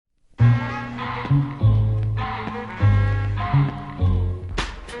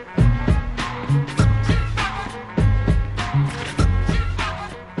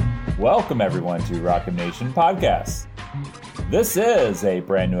Welcome everyone to Rocket Nation Podcast. This is a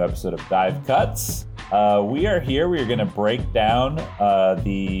brand new episode of Dive Cuts. We are here. We are going to break down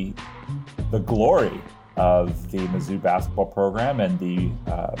the glory of the Mizzou basketball program and the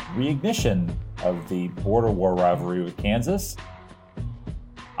reignition of the border war rivalry with Kansas.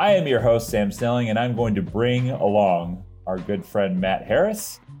 I am your host, Sam Snelling, and I'm going to bring along our good friend Matt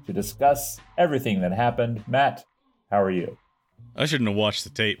Harris to discuss everything that happened. Matt, how are you? I shouldn't have watched the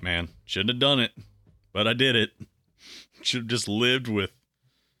tape, man. Shouldn't have done it, but I did it. Should have just lived with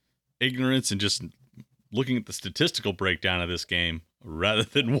ignorance and just looking at the statistical breakdown of this game rather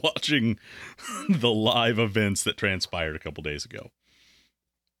than watching the live events that transpired a couple days ago.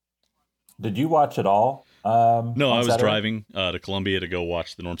 Did you watch it all? No, I was driving to Columbia to go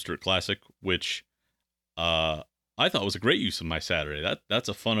watch the Norm Stewart Classic, which I thought was a great use of my Saturday. That's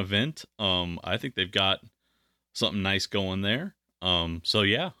a fun event. I think they've got something nice going there. So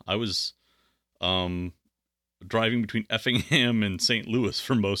yeah, I was driving between Effingham and St. Louis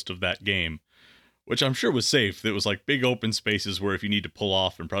for most of that game, which I'm sure was safe. It was like big open spaces where if you need to pull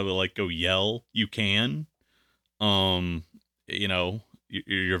off and probably like go yell, you can. You're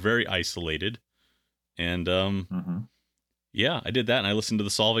very isolated. And yeah, I did that, and I listened to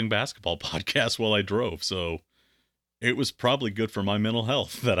the Solving Basketball podcast while I drove. So it was probably good for my mental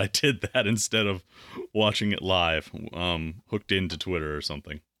health that I did that instead of watching it live, hooked into Twitter or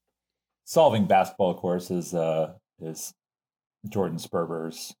something. Solving Basketball, of course, is Jordan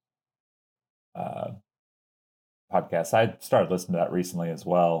Sperber's podcast. I started listening to that recently as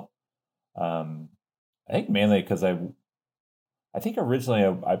well. I think mainly because I think originally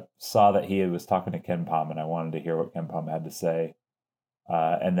I saw that he was talking to Ken Pom, and I wanted to hear what Ken Pom had to say.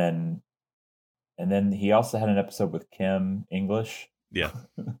 And then he also had an episode with Kim English. Yeah.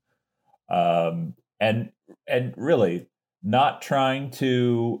 And really not trying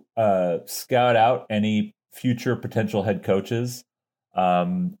to scout out any future potential head coaches.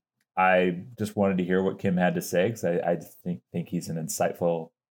 I just wanted to hear what Kim had to say because I just think he's an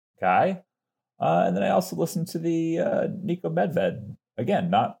insightful guy. And then I also listened to the Niko Medved. Again,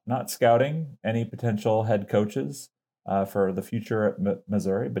 not scouting any potential head coaches for the future at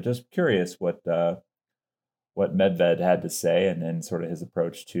Missouri, but just curious what Medved had to say and sort of his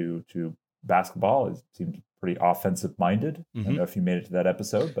approach to basketball. It seemed pretty offensive minded. I don't know if you made it to that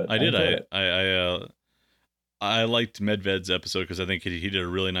episode, but I did. I liked Medved's episode because I think he did a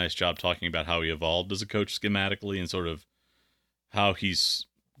really nice job talking about how he evolved as a coach schematically and sort of how he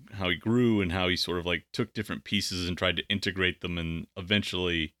grew and how he sort of like took different pieces and tried to integrate them, and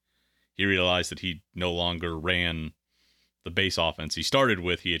eventually he realized that he no longer ran the base offense he started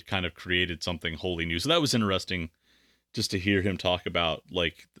with. He had kind of created something wholly new. So that was interesting just to hear him talk about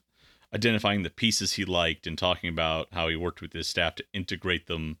like identifying the pieces he liked and talking about how he worked with his staff to integrate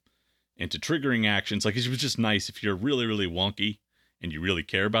them into triggering actions. Like, it was just nice. If you're really, really wonky and you really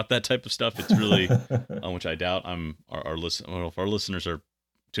care about that type of stuff, it's really, which I doubt if our listeners are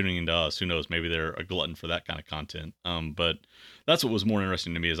tuning into us, who knows, maybe they're a glutton for that kind of content. But that's what was more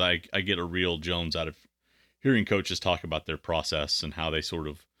interesting to me is I get a real Jones out of hearing coaches talk about their process and how they sort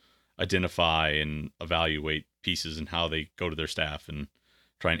of identify and evaluate pieces and how they go to their staff and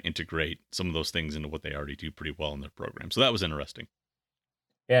try and integrate some of those things into what they already do pretty well in their program. So that was interesting.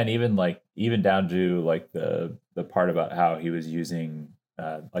 Yeah, and even down to like the part about how he was using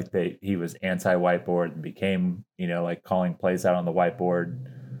he was anti-whiteboard and became like calling plays out on the whiteboard.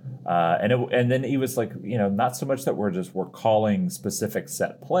 And then he was like, not so much that we're calling specific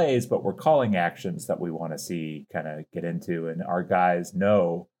set plays, but we're calling actions that we want to see kind of get into. And our guys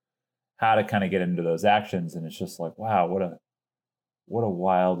know how to kind of get into those actions. And it's just like, wow, what a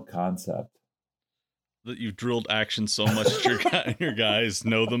wild concept. That you've drilled actions so much that your guys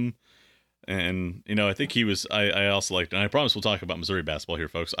know them. And, I think he was, I also liked, and I promise we'll talk about Missouri basketball here,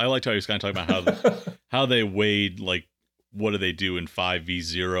 folks. I liked how he was kind of talking about how they weighed, like, what do they do in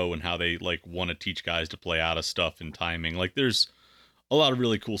 5v0 and how they like want to teach guys to play out of stuff and timing. Like, there's a lot of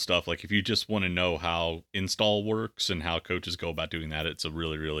really cool stuff. Like, if you just want to know how install works and how coaches go about doing that, it's a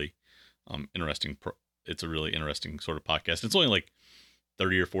really, really interesting. It's a really interesting sort of podcast. It's only like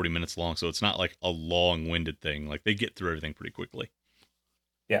 30 or 40 minutes long, so it's not like a long-winded thing. Like, they get through everything pretty quickly.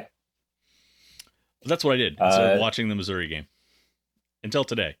 Yeah. But that's what I did instead of watching the Missouri game until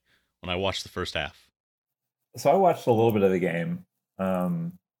today when I watched the first half. So I watched a little bit of the game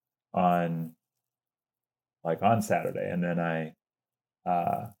on Saturday, and then I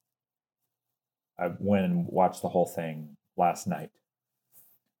went and watched the whole thing last night.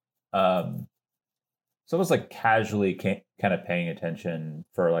 So I was like casually kind of paying attention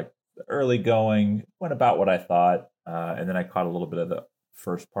for like the early going, went about what I thought, and then I caught a little bit of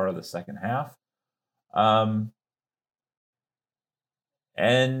first part of the second half. Um,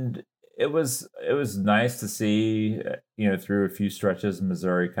 and it was nice to see, through a few stretches,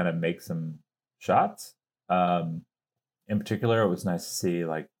 Missouri kind of make some shots. In particular, it was nice to see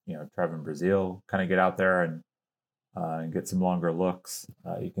Trevin Brazile kind of get out there and get some longer looks.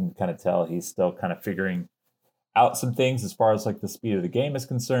 You can kind of tell he's still kind of figuring out some things as far as like the speed of the game is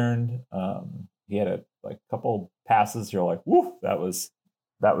concerned. He had a couple passes. You're like, woo, that was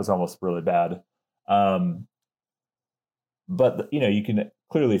almost really bad. But you can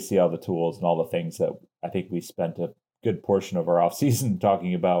clearly see all the tools and all the things that I think we spent a good portion of our offseason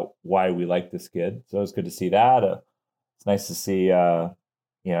talking about why we like this kid. So it was good to see that. It's nice to see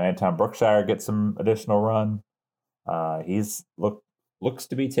Anton Brookshire get some additional run. He's looks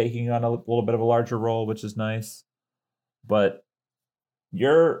to be taking on a little bit of a larger role, which is nice. But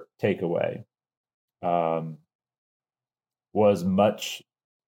your takeaway was much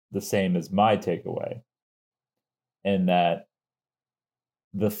the same as my takeaway, in that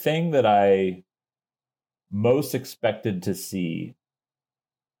the thing that I most expected to see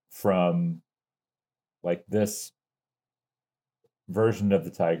from this version of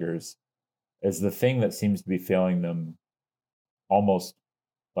the Tigers is the thing that seems to be failing them almost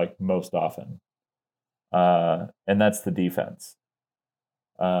most often. And that's the defense.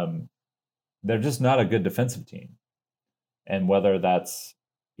 They're just not a good defensive team. And whether that's,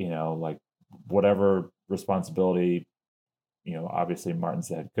 whatever responsibility, obviously Martin's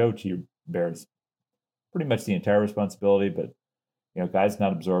the head coach, he bears pretty much the entire responsibility, but, guys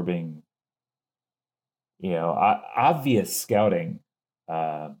not absorbing, obvious scouting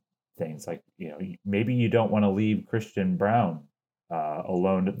things maybe you don't want to leave Christian Braun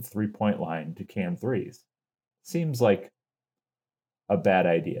alone at the 3-point line to can threes. Seems like a bad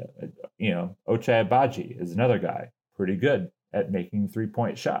idea. Ochai Agbaji is another guy pretty good at making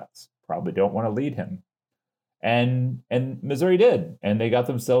 3-point shots. Probably don't want to lead him. And Missouri did, and they got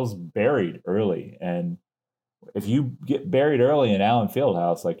themselves buried early. And if you get buried early in Allen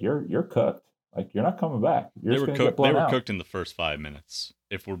Fieldhouse, you're cooked. You're not coming back. They were cooked in the first 5 minutes.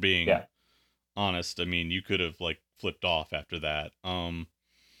 If we're being honest, I mean, you could have flipped off after that. I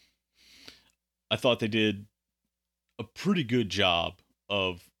thought they did a pretty good job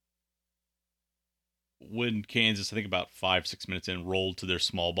of, when Kansas, I think about 5-6 minutes in, rolled to their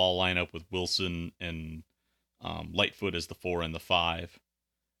small ball lineup with Wilson and Lightfoot as the 4 and the 5.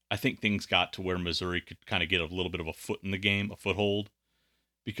 I think things got to where Missouri could kind of get a little bit of a foot in the game, a foothold,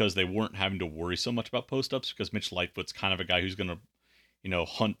 because they weren't having to worry so much about post-ups, because Mitch Lightfoot's kind of a guy who's going to,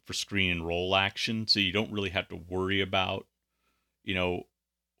 hunt for screen and roll action, so you don't really have to worry about,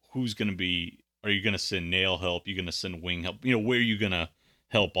 who's going to be, are you going to send nail help, you going to send wing help, where are you going to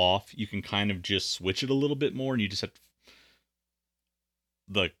help off? You can kind of just switch it a little bit more, and you just have to,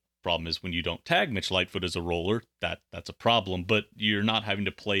 the problem is when you don't tag Mitch Lightfoot as a roller, that's a problem, but you're not having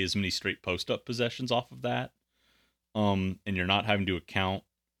to play as many straight post-up possessions off of that, and you're not having to account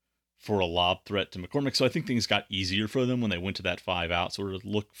for a lob threat to McCormick. So I think things got easier for them when they went to that 5-out sort of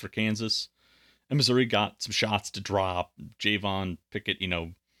look for Kansas. And Missouri got some shots to drop. Javon Pickett,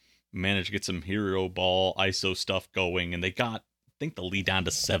 managed to get some hero ball, ISO stuff going, and they got, I think, the lead down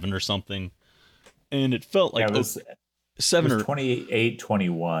to 7 or something. And it felt like it was 7 or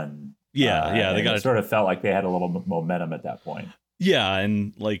 28-21. Yeah, they got it. Sort of felt like they had a little momentum at that point. Yeah,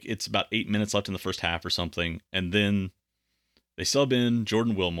 and it's about 8 minutes left in the first half or something, and then they sub in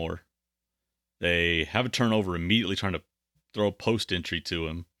Jordan Wilmore. They have a turnover immediately, trying to throw a post entry to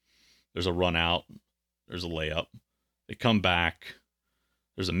him. There's a run out. There's a layup. They come back.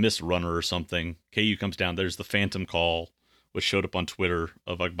 There's a missed runner or something. KU comes down. There's the phantom call, which showed up on Twitter,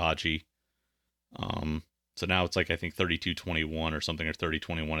 of Agbaji. So now it's I think 32-21 or something, or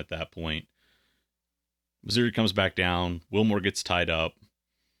 30-21 at that point. Missouri comes back down. Wilmore gets tied up.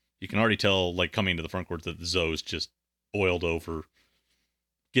 You can already tell, coming to the front court, that the Zoe's just boiled over.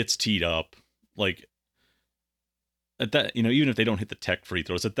 Gets teed up. At that, even if they don't hit the tech free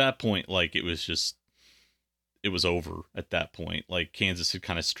throws, at that point, it was over at that point. Kansas had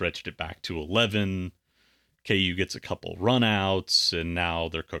kind of stretched it back to 11. KU gets a couple runouts, and now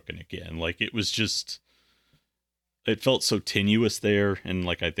they're cooking again. It was just, it felt so tenuous there. And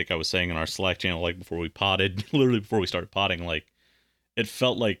I think I was saying in our Slack channel, before we potted, literally before we started potting, it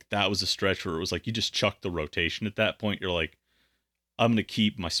felt like that was a stretch where it was you just chuck the rotation at that point. You're I'm going to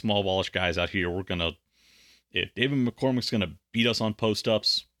keep my small ballish guys out here. We're going to, if David McCormick's going to beat us on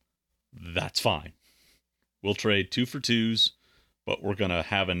post-ups, that's fine. We'll trade 2 for 2s, but we're going to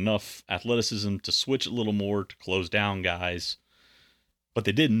have enough athleticism to switch a little more to close down guys. But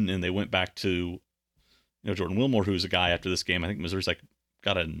they didn't, and they went back to Jordan Wilmore, who's a guy after this game. I think Missouri's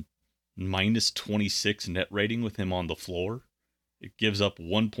got a minus 26 net rating with him on the floor. It gives up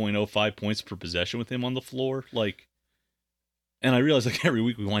 1.05 points per possession with him on the floor. Like, and I realize like every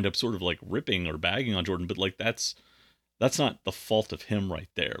week we wind up sort of like ripping or bagging on Jordan, but like that's not the fault of him right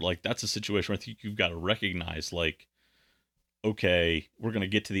there. Like, that's a situation where I think you've got to recognize, like, okay, we're going to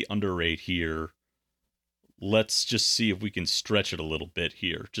get to the under rate here. Let's just see if we can stretch it a little bit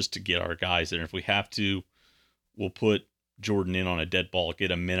here just to get our guys there. If we have to, we'll put Jordan in on a dead ball,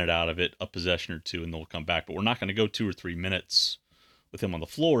 get a minute out of it, a possession or two, and they'll come back. But we're not going to go 2 or 3 minutes with him on the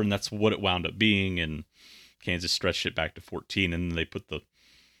floor, and that's what it wound up being. And Kansas stretched it back to 14, and then they put the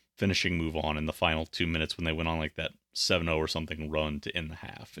finishing move on in the final 2 minutes when they went on like that 7-0 or something run to end the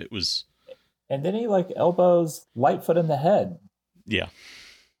half. It was, and then he like elbows Lightfoot in the head. Yeah.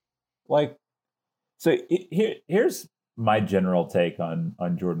 Like, so here's my general take on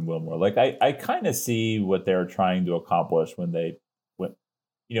Jordan Wilmore. Like, I kind of see what they're trying to accomplish when they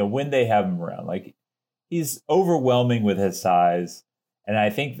have him around. Like, he's overwhelming with his size, and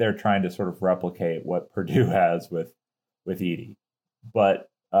I think they're trying to sort of replicate what Purdue has with Edey. But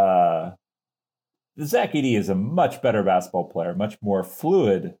Zach Edey is a much better basketball player, much more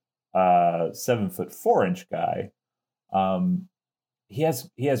fluid, 7'4" guy. He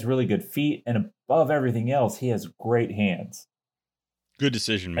has really good feet, and above everything else, he has great hands. Good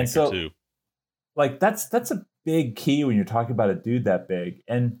decision maker too. Like, that's a big key when you're talking about a dude that big.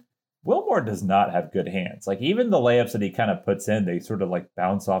 And Wilmore does not have good hands. Like, even the layups that he kind of puts in, they sort of like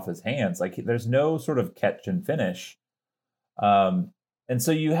bounce off his hands. Like, there's no sort of catch and finish. And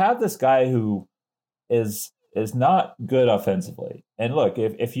so you have this guy who is not good offensively. And look,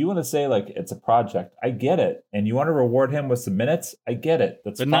 if you want to say like it's a project, I get it. And you want to reward him with some minutes, I get it.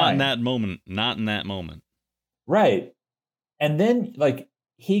 That's fine. But not in that moment. Not in that moment. Right. And then like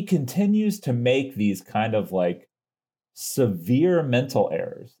he continues to make these kind of like severe mental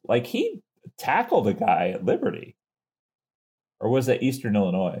errors. Like, he tackled a guy at Liberty. Or was it Eastern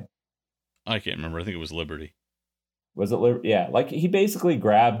Illinois? I can't remember. I think it was Liberty. Was it Liberty? Yeah. Like, he basically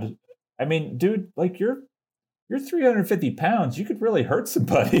grabbed, I mean, dude, like you're 350 pounds. You could really hurt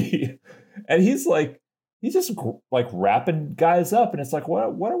somebody. And he's just like wrapping guys up. And it's like,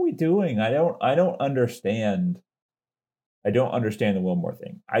 what are we doing? I don't understand. I don't understand the Wilmore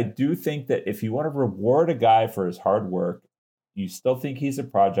thing. I do think that if you want to reward a guy for his hard work, you still think he's a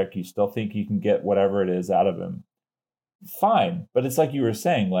project, you still think you can get whatever it is out of him, fine. But it's like you were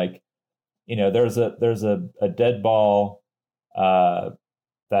saying, like, there's a dead ball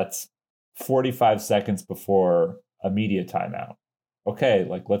that's 45 seconds before a media timeout. Okay,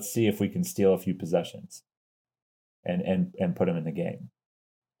 like, let's see if we can steal a few possessions and put him in the game.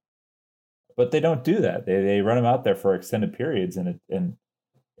 But they don't do that. They run him out there for extended periods, and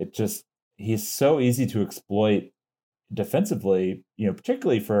it just, he's so easy to exploit defensively.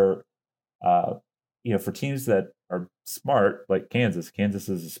 Particularly for for teams that are smart, like Kansas. Kansas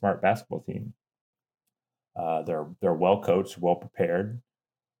is a smart basketball team. They're well coached, well prepared,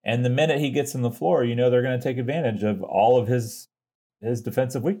 and the minute he gets on the floor, they're going to take advantage of all of his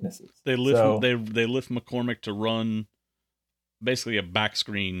defensive weaknesses. They lift they lift McCormick to run basically a back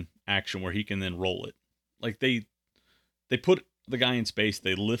screen action where he can then roll it. Like, they put the guy in space,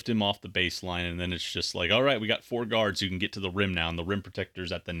 they lift him off the baseline, and then it's just like, all right, we got 4 guards who can get to the rim now, and the rim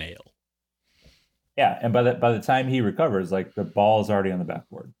protector's at the nail. Yeah, and by the time he recovers, like, the ball is already on the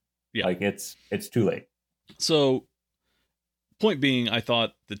backboard. Yeah, like it's too late. So, point being, I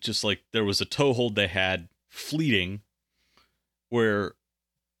thought that just like there was a toe hold they had fleeting, where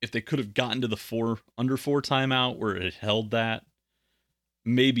if they could have gotten to the under 4 timeout where it held that,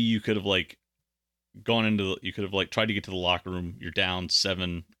 maybe you could have like gone into you could have like tried to get to the locker room. You're down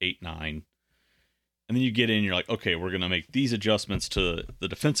 7, 8, 9. And then you get in, you're like, okay, we're going to make these adjustments to the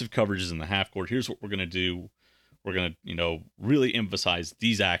defensive coverages in the half court. Here's what we're going to do. We're going to, really emphasize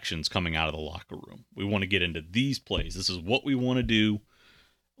these actions coming out of the locker room. We want to get into these plays. This is what we want to do.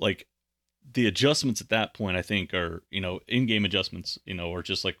 Like, the adjustments at that point, I think, are, in-game adjustments, or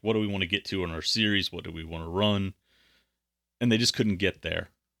just like, what do we want to get to in our series? What do we want to run? And they just couldn't get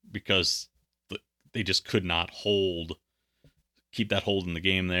there because they just could not keep that hold in the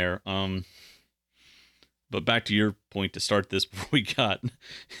game there. But back to your point to start this before we got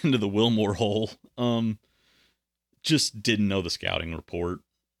into the Wilmore hole, just didn't know the scouting report.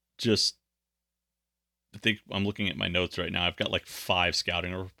 I think I'm looking at my notes right now. I've got like 5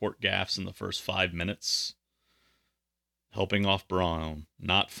 scouting report gaffes in the first 5 minutes. Helping off Brown,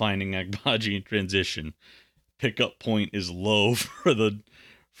 not finding Agbaji in transition. Pickup point is low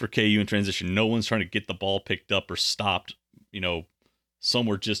for KU in transition. No one's trying to get the ball picked up or stopped,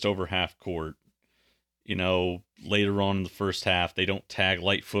 somewhere just over half court. later on in the first half, they don't tag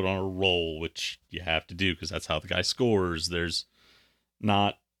Lightfoot on a roll, which you have to do because that's how the guy scores. There's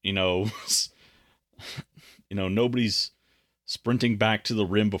not, nobody's sprinting back to the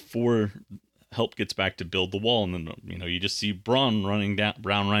rim before help gets back to build the wall. And then, you just see Brown running down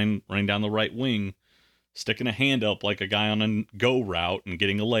the right wing, sticking a hand up like a guy on a go route and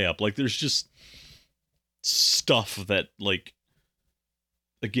getting a layup. Like, there's just stuff that, like,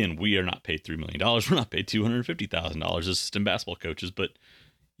 again, we are not paid $3 million. We're not paid $250,000 as assistant basketball coaches, but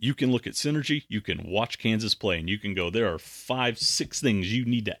you can look at synergy, you can watch Kansas play, and you can go, there are 5-6 things you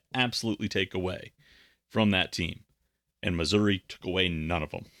need to absolutely take away from that team. And Missouri took away none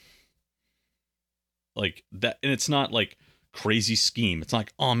of them. Like that, and it's not like crazy scheme. It's not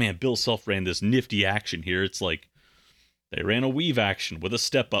like, oh man, Bill Self ran this nifty action here. It's like they ran a weave action with a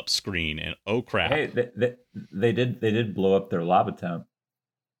step up screen, and oh crap. Hey, they did blow up their lob attempt.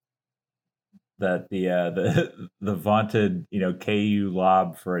 That the vaunted KU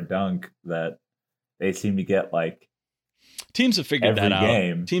lob for a dunk that they seem to get, like, teams have figured that out.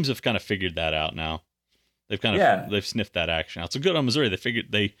 Game. Teams have kind of figured that out now. They've kind of they've sniffed that action out. So good on Missouri. They figured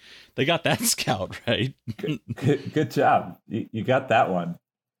they got that scout right. Good job. You got that one.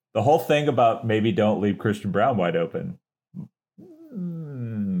 The whole thing about maybe don't leave Christian Braun wide open.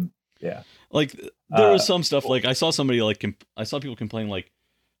 Yeah. Like there was some stuff, like I saw somebody I saw people complain like,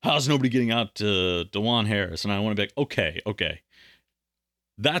 how's nobody getting out to DeJuan Harris? And I want to be like, okay.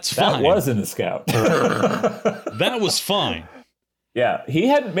 That's fine. That was in the scout. That was fine. Yeah, he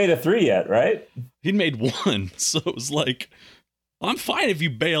hadn't made a 3 yet, right? He'd made 1, so it was like, I'm fine if you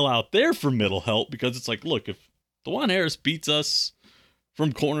bail out there for middle help, because it's like, look, if DeJuan Harris beats us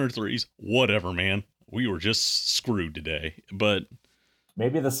from corner threes, whatever, man. We were just screwed today. But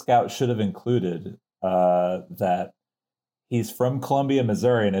maybe the scout should have included that he's from Columbia,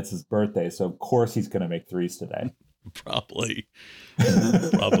 Missouri, and it's his birthday, so of course he's going to make 3s today. Probably.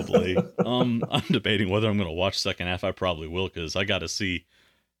 I'm debating whether I'm going to watch second half. I probably will, because I got to see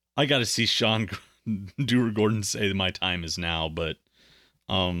Sean Dewar-Gordon say my time is now. But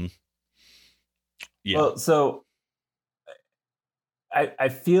yeah. Well, so I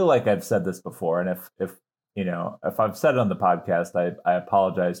feel like I've said this before, and if I've said it on the podcast, I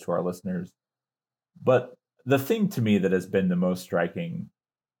apologize to our listeners. But the thing to me that has been the most striking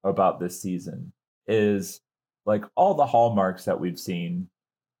about this season is, like, all the hallmarks that we've seen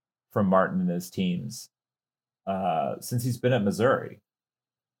from Martin and his teams since he's been at Missouri.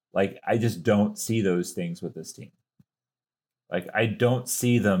 Like, I just don't see those things with this team. Like, I don't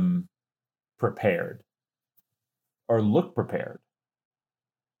see them prepared or look prepared.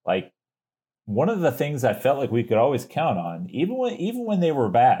 Like, one of the things I felt like we could always count on, even when they were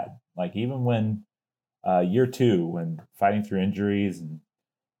bad, like even when year 2, when fighting through injuries and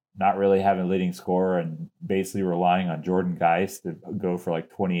not really having a leading scorer and basically relying on Jordan Geist to go for like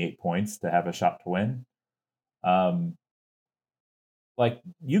 28 points to have a shot to win. Like,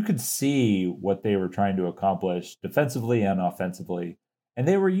 you could see what they were trying to accomplish defensively and offensively, and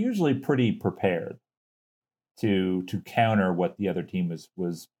they were usually pretty prepared to counter what the other team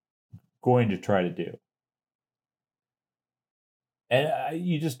was going to try to do. And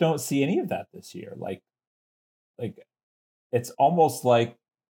you just don't see any of that this year. Like it's almost like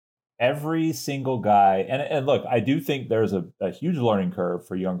every single guy, and look, I do think there's a huge learning curve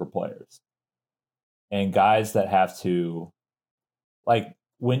for younger players and guys that have to, like,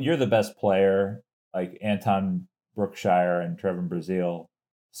 when you're the best player, like Anton Brookshire and Trevor Brazile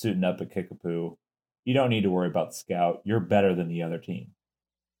suiting up at Kickapoo, you don't need to worry about the scout. You're better than the other team,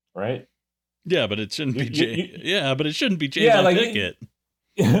 right? Yeah, but it shouldn't be Jason Pickett.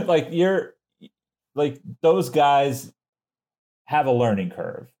 Like those guys have a learning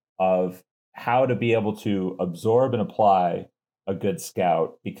curve of how to be able to absorb and apply a good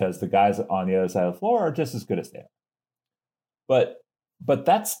scout, because the guys on the other side of the floor are just as good as they are. But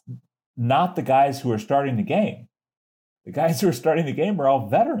that's not the guys who are starting the game. The guys who are starting the game are all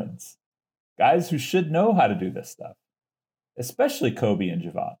veterans, guys who should know how to do this stuff, especially Kobe and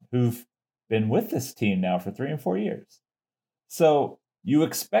Javon, who've been with this team now for 3 and 4 years. So you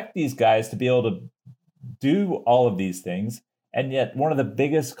expect these guys to be able to do all of these things, and yet one of the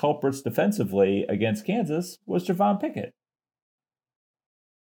biggest culprits defensively against Kansas was Javon Pickett.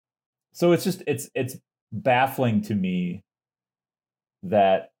 So it's baffling to me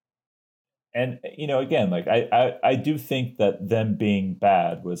that, and again, like I do think that them being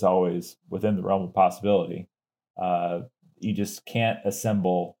bad was always within the realm of possibility. You just can't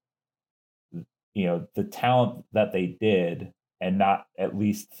assemble the talent that they did and not at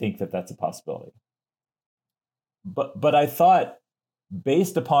least think that that's a possibility. But I thought,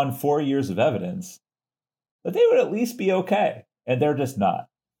 based upon 4 years of evidence, that they would at least be okay. And they're just not.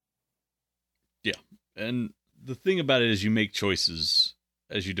 Yeah. And the thing about it is you make choices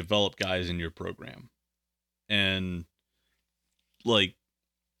as you develop guys in your program. And like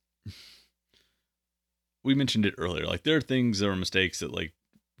we mentioned it earlier, like there are things that are mistakes that like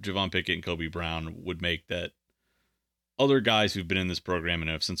Javon Pickett and Kobe Brown would make that other guys who've been in this program and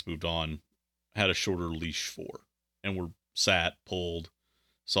have since moved on had a shorter leash for and were sat, pulled,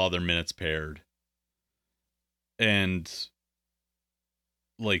 saw their minutes paired. And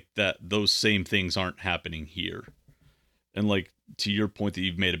like that, those same things aren't happening here. And like to your point that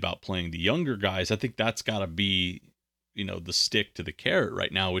you've made about playing the younger guys, I think that's got to be, you know, the stick to the carrot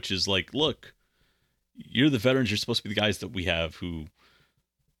right now, which is like, look, you're the veterans. You're supposed to be the guys that we have who,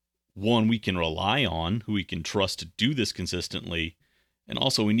 one, we can rely on, who we can trust to do this consistently. And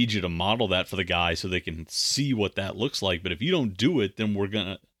also we need you to model that for the guys so they can see what that looks like. But if you don't do it, then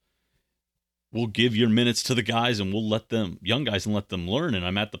we'll give your minutes to the guys and we'll let them, young guys, and let them learn. And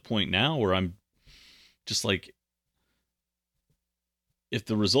I'm at the point now where I'm just like, if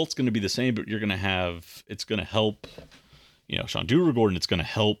the result's going to be the same, but it's going to help, you know, Sean Dewar-Gordon, it's going to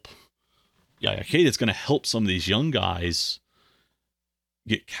help. Yeah, Kate, it's going to help some of these young guys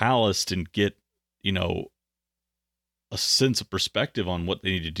get calloused and get, you know, a sense of perspective on what they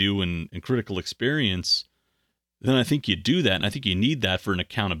need to do and critical experience. Then I think you do that. And I think you need that for an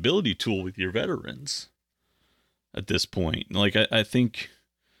accountability tool with your veterans at this point. Like, I think,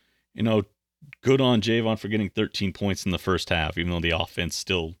 you know, good on Javon for getting 13 points in the first half, even though the offense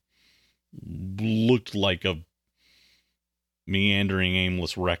still looked like a meandering,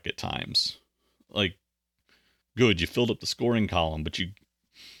 aimless wreck at times. Like, good, you filled up the scoring column, but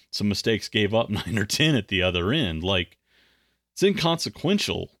some mistakes gave up 9 or 10 at the other end. Like, it's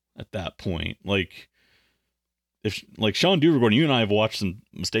inconsequential at that point. Like, if like Sean Dewar-Gordon, you and I have watched some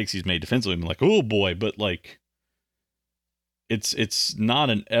mistakes he's made defensively and been like, oh boy, but like, it's not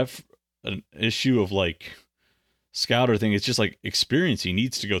an issue of like scout or thing. It's just like experience. He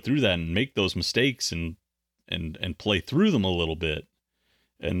needs to go through that and make those mistakes and play through them a little bit.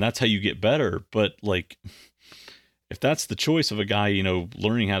 And that's how you get better. But like, if that's the choice of a guy, you know,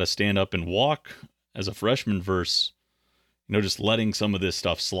 learning how to stand up and walk as a freshman versus, you know, just letting some of this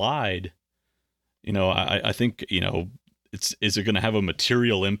stuff slide, you know, I think, you know, is it going to have a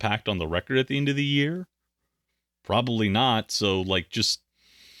material impact on the record at the end of the year? Probably not. So like, just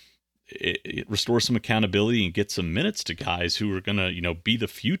it restores some accountability and get some minutes to guys who are going to, you know, be the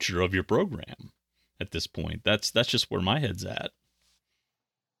future of your program at this point. That's just where my head's at.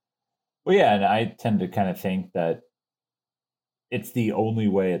 Well, yeah, and I tend to kind of think that it's the only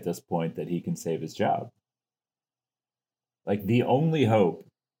way at this point that he can save his job. Like, the only hope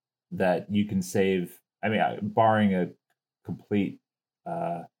that you can save, I mean, barring a complete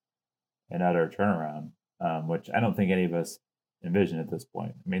and utter turnaround, which I don't think any of us envision at this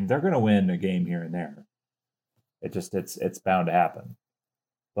point. I mean, they're going to win a game here and there. It's bound to happen.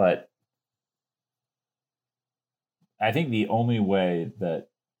 But I think the only way that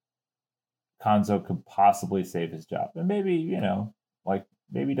Cuonzo could possibly save his job, and maybe, you know, like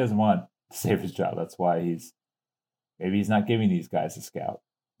maybe he doesn't want to save his job. That's why he's not giving these guys a scout.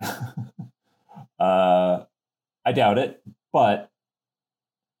 I doubt it, but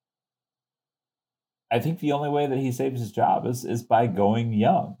I think the only way that he saves his job is by going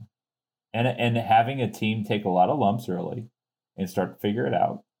young and having a team take a lot of lumps early and start to figure it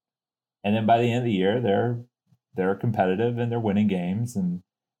out. And then by the end of the year, they're competitive and they're winning games and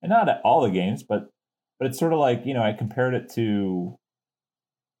not at all the games, but it's sort of like, you know, I compared it to,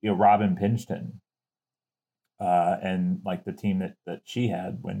 you know, Robin Pingeton and like the team that she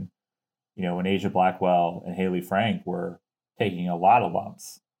had when, you know, when Asia Blackwell and Haley Frank were taking a lot of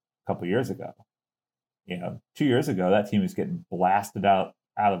lumps a couple years ago. You know, 2 years ago, that team was getting blasted out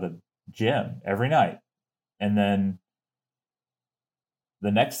of the gym every night. And then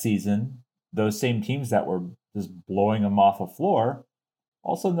the next season, those same teams that were just blowing them off the floor,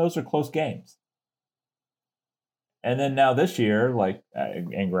 all of a sudden those are close games. And then now this year, like,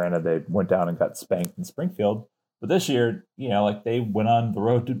 and granted, they went down and got spanked in Springfield, but this year, you know, like they went on the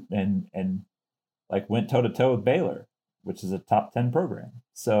road to, and like went toe to toe with Baylor, which is a top 10 program.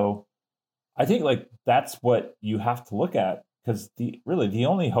 So I think like that's what you have to look at, because the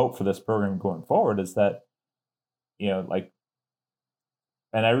only hope for this program going forward is that, you know, like,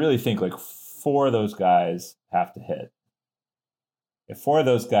 and I really think like 4 of those guys have to hit. If 4 of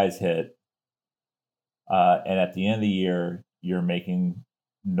those guys hit, and at the end of the year you're making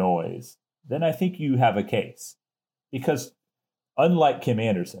noise, then I think you have a case. Because unlike Kim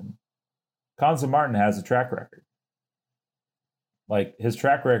Anderson, Cuonzo Martin has a track record. Like, his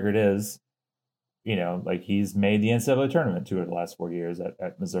track record is like he's made the NCAA tournament 2 of the last 4 years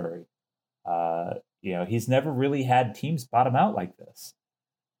at Missouri. He's never really had teams bottom out like this.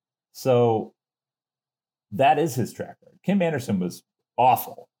 So that is his track record. Kim Anderson was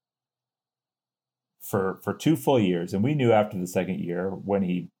awful for 2 full years, and we knew after the second year, when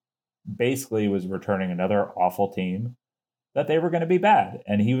he basically was returning another awful team, that they were going to be bad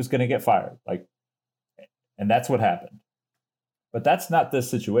and he was going to get fired. And that's what happened. But that's not this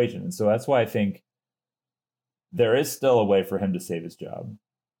situation. And so that's why I think there is still a way for him to save his job,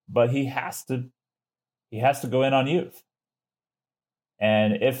 but he has to go in on youth.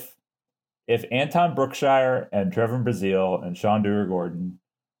 And if Anton Brookshire and Trevor Brazile and Sean Dewar-Gordon,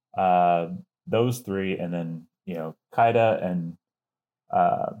 those three, and then Kaida and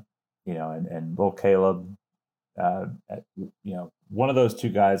and Will Caleb, one of those two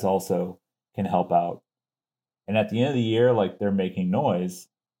guys also can help out. And at the end of the year, like they're making noise,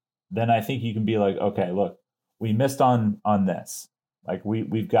 then I think you can be like, okay, look, we missed on this. Like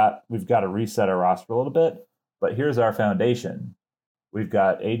we've got to reset our roster a little bit, but here's our foundation. We've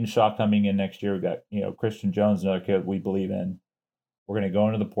got Aiden Shaw coming in next year. We've got, Christian Jones, another kid we believe in. We're going to go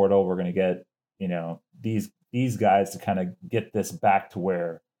into the portal. We're going to get, these guys to kind of get this back to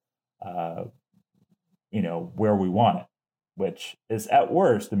where, where we want it, which is at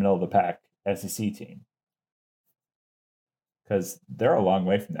worst the middle of the pack SEC team. Because they're a long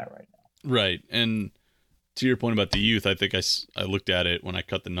way from that right now. Right. And to your point about the youth, I think I looked at it when I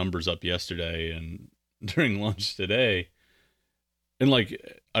cut the numbers up yesterday and during lunch today. And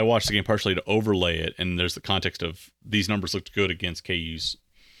like I watched the game partially to overlay it, and there's the context of these numbers looked good against KU's,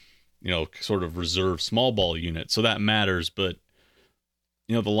 sort of reserve small ball unit. So that matters. But,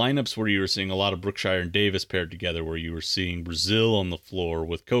 the lineups where you were seeing a lot of Brookshire and Davis paired together, where you were seeing Brazile on the floor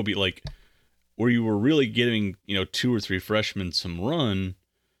with Kobe, like where you were really giving, 2 or 3 freshmen some run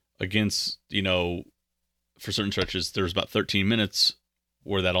against, for certain stretches, there was about 13 minutes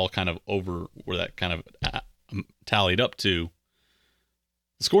where that all kind of tallied up to.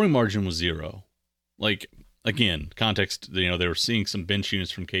 The scoring margin was 0. Like, again, context, they were seeing some bench units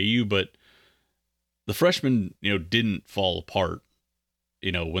from KU, but the freshmen, didn't fall apart,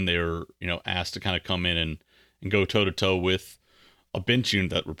 when they were, asked to kind of come in and go toe-to-toe with a bench unit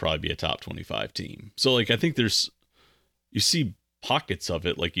that would probably be a top 25 team. So, like, I think you see pockets of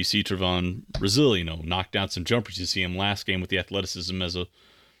it. Like, you see Trevon Brazile, knock down some jumpers. You see him last game with the athleticism as a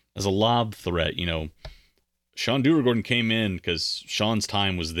lob threat, Sean Dewar-Gordon came in because Sean's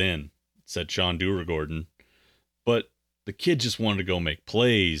time was then, said Sean Dewar-Gordon. But the kid just wanted to go make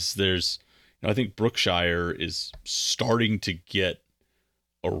plays. I think Brookshire is starting to get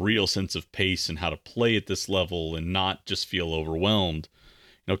a real sense of pace and how to play at this level and not just feel overwhelmed.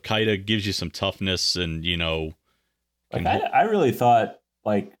 Kaida gives you some toughness and, I really thought,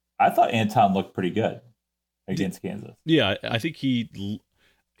 I thought Anton looked pretty good against Kansas. Yeah, I think he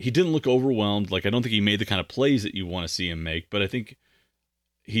didn't look overwhelmed. Like, I don't think he made the kind of plays that you want to see him make, but I think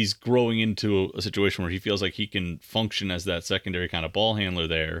he's growing into a situation where he feels like he can function as that secondary kind of ball handler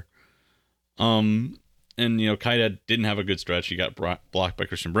there. And, Kaida didn't have a good stretch. He got blocked by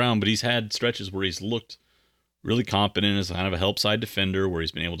Christian Brown, but he's had stretches where he's looked really competent as kind of a help side defender, where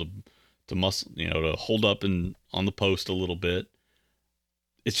he's been able to muscle, to hold up and on the post a little bit.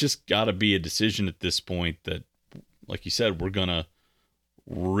 It's just got to be a decision at this point that, like you said, we're going to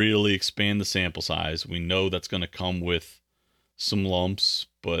really expand the sample size. We know that's going to come with some lumps,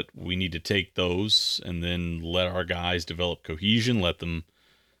 but we need to take those and then let our guys develop cohesion, let them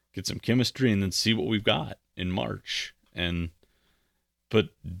get some chemistry, and then see what we've got in March. But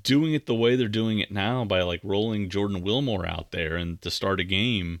doing it the way they're doing it now, by like rolling Jordan Wilmore out there and to start a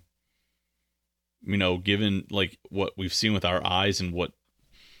game, given like what we've seen with our eyes and what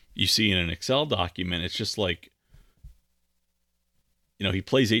you see in an Excel document, it's just like, he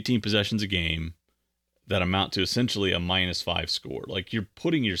plays 18 possessions a game that amount to essentially a -5 score. Like, you're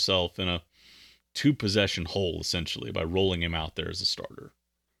putting yourself in a 2-possession hole essentially by rolling him out there as a starter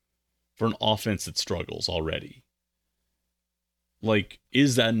for an offense that struggles already. Like,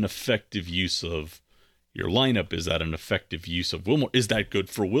 is that an effective use of your lineup? Is that an effective use of Wilmore? Is that good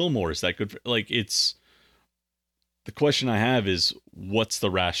for Wilmore? Is that good for, it's the question I have is, what's the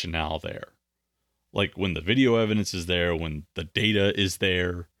rationale there? Like, when the video evidence is there, when the data is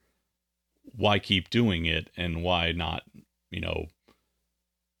there, why keep doing it? And why not,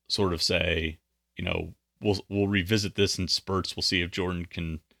 sort of say, we'll revisit this in spurts. We'll see if Jordan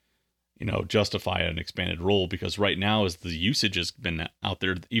can, justify an expanded role, because right now, as the usage has been out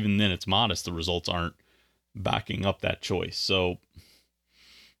there, even then it's modest. The results aren't backing up that choice. So,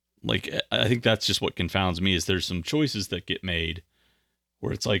 like, I think that's just what confounds me, is there's some choices that get made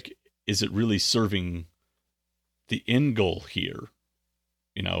where it's like, is it really serving the end goal here?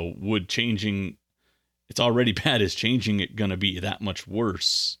 Would changing it's already bad, is changing it going to be that much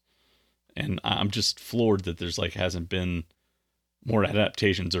worse? And I'm just floored that there's hasn't been more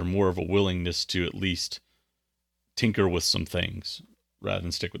adaptations or more of a willingness to at least tinker with some things rather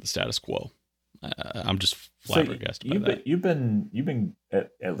than stick with the status quo. I'm just flabbergasted by that. You've been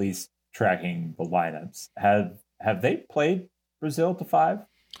at least tracking the lineups. Have they played Brazil to 5?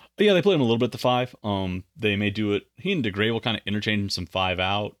 Yeah, they played him a little bit to 5. They may do it. He and DeGray will kind of interchange some 5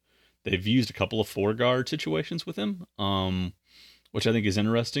 out. They've used a couple of 4-guard situations with him, which I think is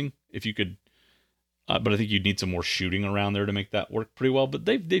interesting. If you could, but I think you'd need some more shooting around there to make that work pretty well. But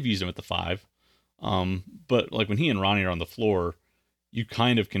they've used him at the 5. But when he and Ronnie are on the floor, you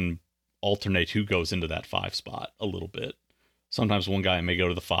kind of can alternate who goes into that 5 spot a little bit. Sometimes one guy may go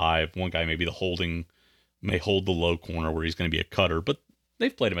to the 5, one guy may be may hold the low corner where he's going to be a cutter, but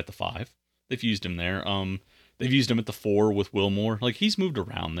they've played him at the 5. They've used him there. They've used him at the 4 with Wilmore. He's moved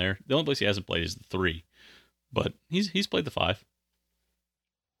around there. The only place he hasn't played is the 3, but he's played the 5.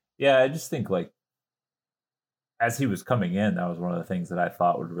 Yeah, I just think as he was coming in, that was one of the things that I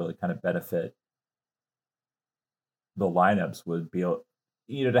thought would really kind of benefit the lineups, would be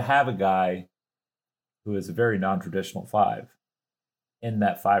to have a guy who is a very non-traditional 5 in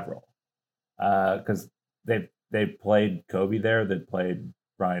that 5 role, because they played Kobe there, they played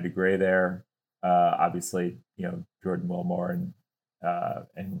Ronnie DeGray there, obviously Jordan Wilmore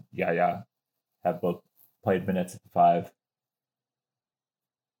and Yaya have both played minutes at the 5.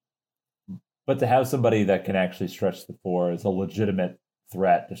 But to have somebody that can actually stretch the floor is a legitimate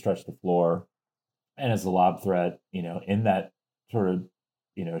threat to stretch the floor, and as a lob threat, in that sort of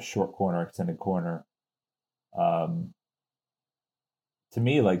short corner, extended corner. To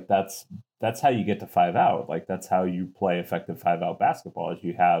me, that's how you get to 5 out. That's how you play effective 5 out basketball. Is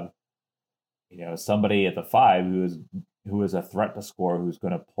you have somebody at the 5 who is a threat to score, who's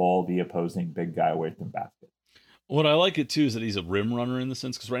going to pull the opposing big guy away from the basket. What I like it too is that he's a rim runner in the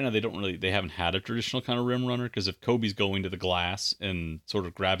sense, because right now they haven't had a traditional kind of rim runner. Because if Kobe's going to the glass and sort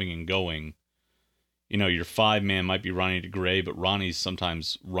of grabbing and going, your 5 man might be Ronnie DeGray, but Ronnie's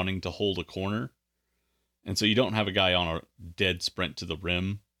sometimes running to hold a corner, and so you don't have a guy on a dead sprint to the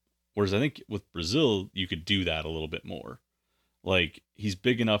rim. Whereas I think with Brazil, you could do that a little bit more. He's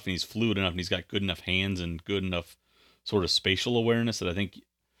big enough and he's fluid enough and he's got good enough hands and good enough sort of spatial awareness that I think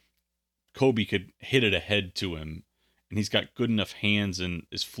Kobe could hit it ahead to him, and he's got good enough hands and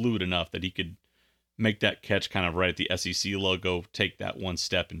is fluid enough that he could make that catch kind of right at the SEC logo, take that one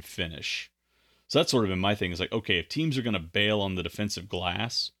step and finish. So that's sort of been my thing, is okay, if teams are going to bail on the defensive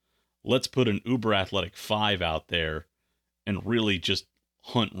glass, let's put an uber athletic 5 out there and really just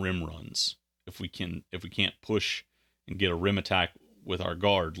hunt rim runs. If we can't push and get a rim attack with our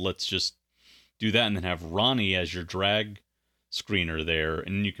guard, let's just do that, and then have Ronnie as your drag screener there,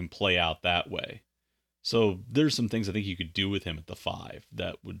 and you can play out that way. So there's some things I think you could do with him at the 5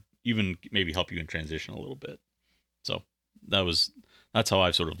 that would even maybe help you in transition a little bit. So that's how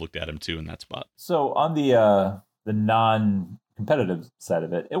I've sort of looked at him too in that spot. So on the non-competitive side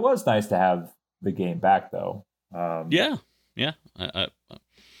of it, it was nice to have the game back though. Yeah.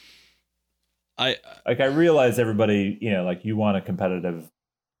 I realize everybody, you want a competitive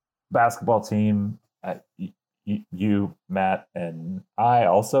basketball team. You, Matt, and I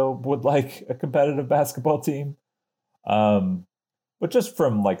also would like a competitive basketball team. But just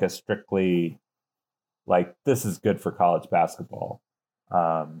from a strictly this is good for college basketball.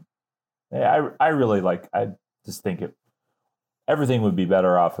 I really I just think everything would be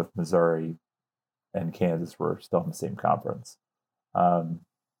better off if Missouri and Kansas were still in the same conference.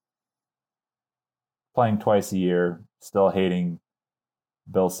 Playing twice a year, still hating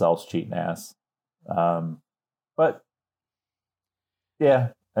Bill Self's cheating ass. But yeah,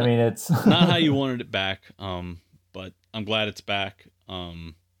 I mean, it's not how you wanted it back. But I'm glad it's back.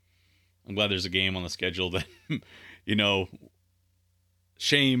 I'm glad there's a game on the schedule that,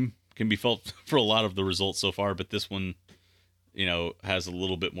 shame can be felt for a lot of the results so far, but this one, has a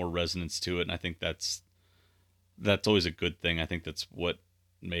little bit more resonance to it. And I think that's always a good thing. I think that's what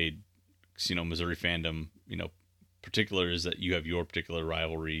made, Missouri fandom, particular, is that you have your particular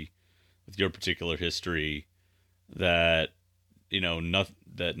rivalry with your particular history that,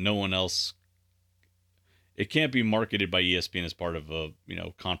 that no one else, it can't be marketed by ESPN as part of a,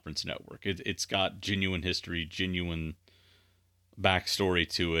 conference network. It's got genuine history, genuine backstory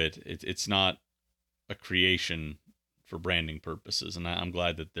to it. It's not a creation for branding purposes. And I'm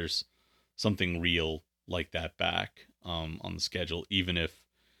glad that there's something real like that back on the schedule, even if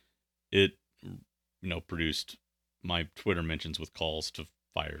it, produced my Twitter mentions with calls to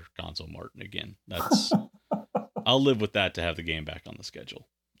fire Gonzo Martin again. That's I'll live with that to have the game back on the schedule.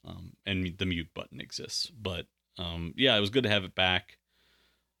 And the mute button exists. But yeah, it was good to have it back.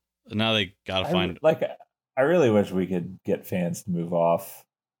 Now they gotta find I really wish we could get fans to move off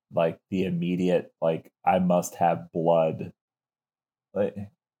like the immediate like I must have blood. Like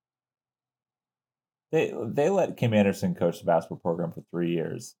they let Kim Anderson coach the basketball program for 3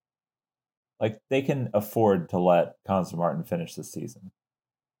 years. Like they can afford to let Gonzo Martin finish the season.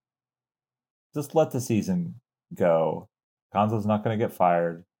 Just let the season go. Gonzo's not going to get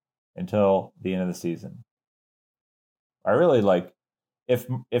fired until the end of the season. I really like if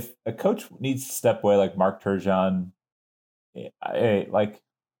a coach needs to step away like Mark Turgeon, I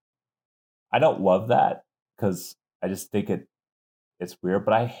don't love that because I just think it's weird,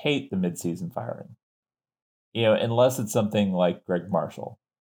 but I hate the midseason firing. Unless it's something like Greg Marshall,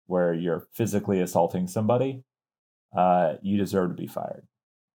 where you're physically assaulting somebody, you deserve to be fired.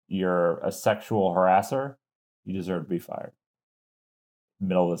 You're a sexual harasser, you deserve to be fired.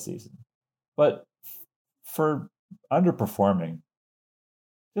 Middle of the season. But for underperforming,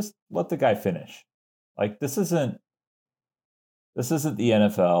 just let the guy finish. Like this isn't the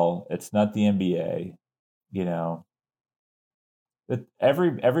NFL. It's not the NBA.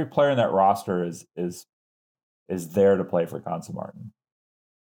 Every player in that roster is there to play for Gonzo Martin.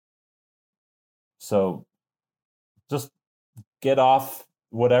 So just get off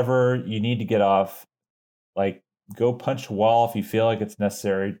whatever you need to get off. Like go punch a wall if you feel like it's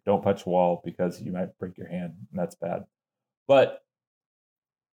necessary. Don't punch a wall because you might break your hand, and that's bad. But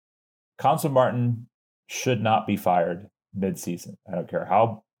Gonzo Martin should not be fired mid-season. I don't care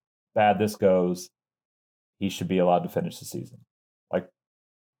how bad this goes. He should be allowed to finish the season. Like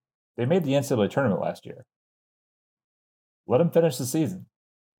they made the NCAA tournament last year. Let him finish the season.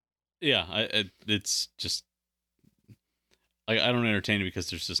 Yeah, it's just I don't entertain it because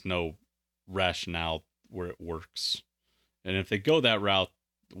there's just no rationale where it works. And if they go that route,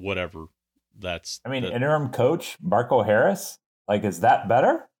 whatever. Interim coach Marco Harris. Like, is that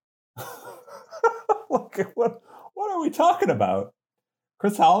better? Look, what are we talking about?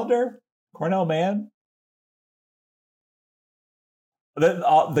 Chris Hollander, Cornell Mann.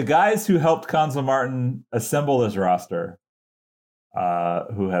 The guys who helped Gonzo Martin assemble this roster,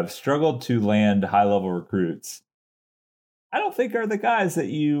 who have struggled to land high-level recruits, I don't think are the guys that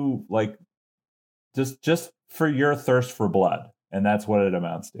you like just for your thirst for blood. And that's what it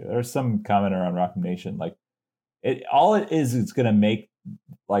amounts to. There's some commenter on Rock'em Nation. Like all it is going to make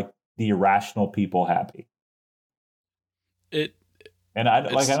like the irrational people happy. I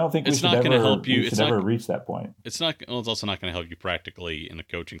don't think we should ever help you. It's never reach that point. It's also not going to help you practically in a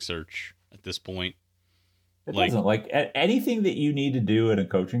coaching search at this point. It doesn't. Like anything that you need to do in a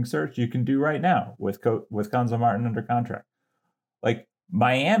coaching search, you can do right now with Gonzo Martin under contract. Like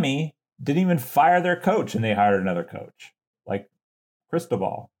Miami didn't even fire their coach, and they hired another coach, like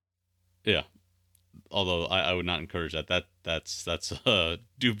Cristobal. Yeah, although I would not encourage that. That's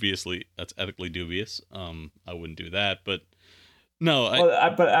dubiously, that's ethically dubious. I wouldn't do that, but no.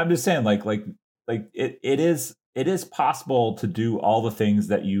 But I'm just saying, like it is possible to do all the things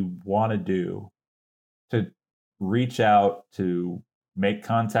that you want to do, to reach out, to make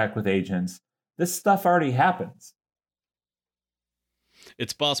contact with agents. This stuff already happens.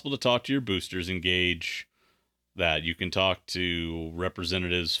 It's possible to talk to your boosters, engage that. You can talk to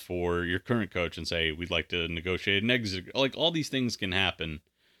representatives for your current coach and say, we'd like to negotiate an exit. Like all these things can happen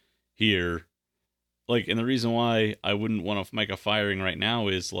here. Like, and the reason why I wouldn't want to make a firing right now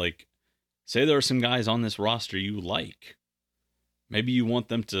is like, say there are some guys on this roster you like. Maybe you want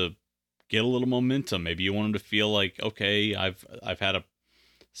them to get a little momentum. Maybe you want them to feel like, okay, I've had a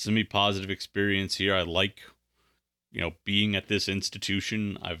semi-positive experience here. I like, being at this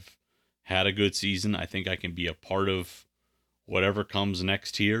institution. I've had a good season. I think I can be a part of whatever comes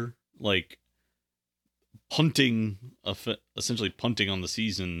next here. Like essentially punting on the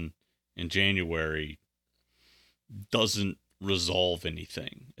season in January doesn't resolve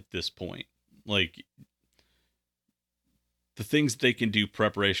anything at this point. Like the things that they can do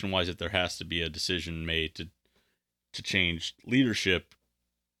preparation wise, if there has to be a decision made to change leadership,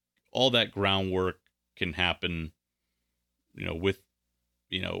 all that groundwork can happen,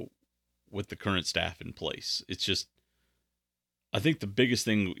 with the current staff in place. It's just, I think the biggest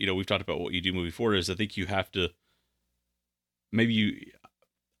thing, we've talked about what you do moving forward is I think you have to,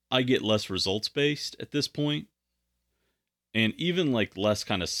 I get less results based at this point, and even like less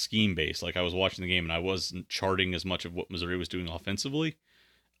kind of scheme based. Like I was watching the game and I wasn't charting as much of what Missouri was doing offensively.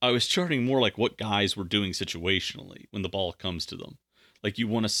 I was charting more like what guys were doing situationally when the ball comes to them. Like you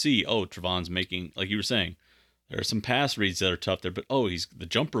want to see, Trevon's making, like you were saying, There are some pass reads that are tough there, but the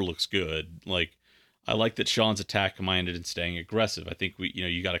jumper looks good. Like, I like that Sean's attack minded and staying aggressive. I think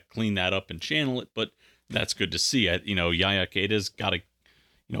you got to clean that up and channel it, but that's good to see. Yaya Keita's got to,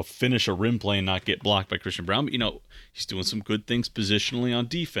 finish a rim play and not get blocked by Christian Braun. But, he's doing some good things positionally on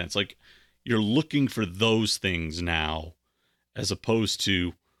defense. Like, you're looking for those things now, as opposed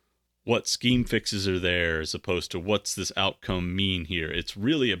to what scheme fixes are there, as opposed to what's this outcome mean here. It's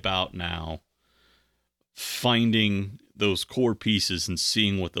really about now finding those core pieces and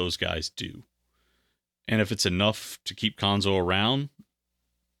seeing what those guys do. And if it's enough to keep Konzo around,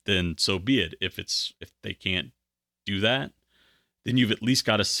 then so be it. If they can't do that, then you've at least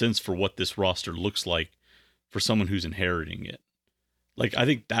got a sense for what this roster looks like for someone who's inheriting it. Like, I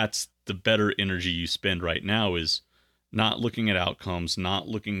think that's the better energy you spend right now, is not looking at outcomes, not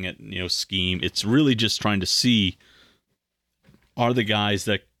looking at, scheme. It's really just trying to see, are the guys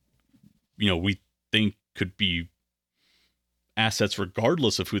that, we think could be assets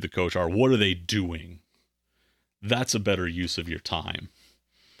regardless of who the coach are, what are they doing? That's a better use of your time.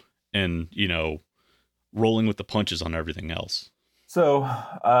 And, rolling with the punches on everything else. So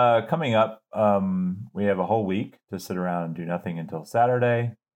coming up, we have a whole week to sit around and do nothing until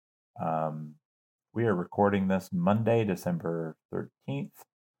Saturday. We are recording this Monday, December 13th.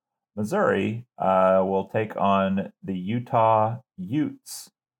 Missouri will take on the Utah Utes.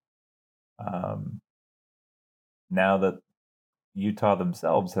 Now that Utah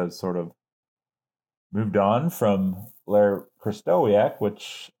themselves has sort of moved on from Larry Krystkowiak,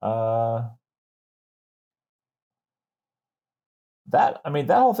 which that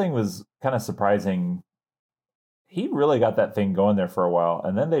whole thing was kind of surprising. He really got that thing going there for a while,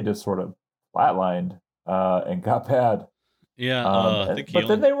 and then they just sort of flatlined and got bad. Yeah, I think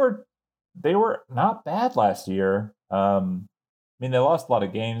then they were not bad last year. They lost a lot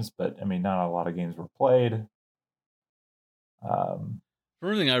of games, but not a lot of games were played. From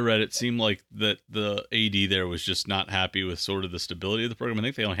everything I read, it seemed like that the AD there was just not happy with sort of the stability of the program. I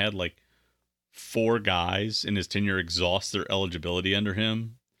think they only had like 4 guys in his tenure exhaust their eligibility under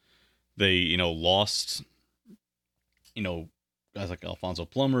him. They, lost, guys like Alfonso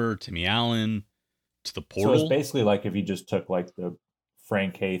Plummer, Timmy Allen to the portal. So it's basically like if you just took like the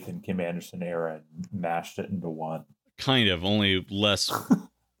Frank Haith and Kim Anderson era and mashed it into one. Kind of, only less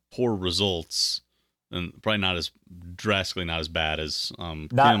poor results. And probably not as drastically not as bad as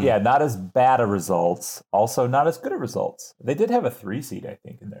not as bad of results. Also not as good of results. They did have a 3 seed, I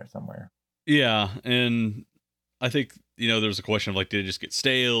think, in there somewhere. Yeah, and I think, there's a question of like, did it just get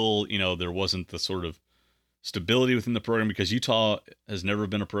stale? There wasn't the sort of stability within the program, because Utah has never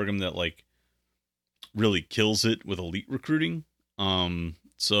been a program that like really kills it with elite recruiting.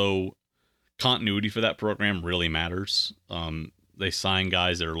 So continuity for that program really matters. They sign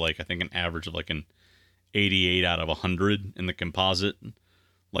guys that are like, I think an average of like an 88 out of 100 in the composite,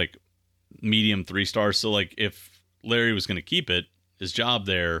 like medium 3 stars. So like if Larry was going to keep his job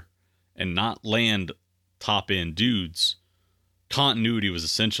there and not land top end dudes, continuity was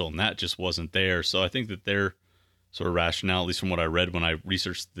essential, and that just wasn't there. So I think that their sort of rationale, at least from what I read when I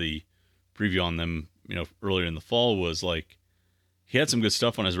researched the preview on them, earlier in the fall, was like he had some good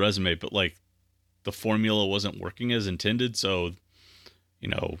stuff on his resume, but like the formula wasn't working as intended. So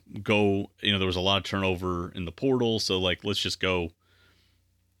there was a lot of turnover in the portal. So like, let's just go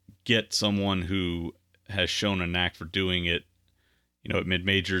get someone who has shown a knack for doing it, at mid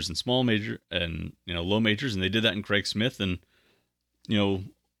majors and small major and, low majors. And they did that in Craig Smith. And,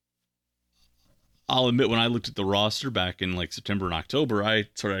 I'll admit, when I looked at the roster back in like September and October, I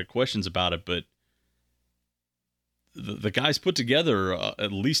sort of had questions about it, but the guys put together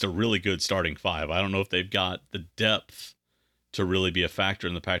at least a really good starting 5. I don't know if they've got the depth to really be a factor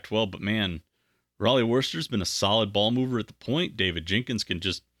in the Pac-12, but man, Raleigh Worcester's been a solid ball mover at the point. David Jenkins can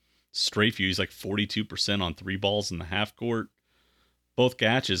just strafe you. He's like 42% on 3 balls in the half court. Both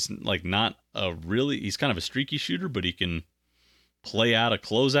Gatch is like not he's kind of a streaky shooter, but he can play out of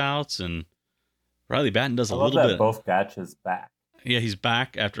closeouts, and Riley Batten does a little bit. Both Gatch is back. Yeah, he's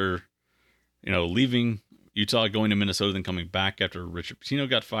back after, leaving Utah, going to Minnesota, then coming back after Richard Pitino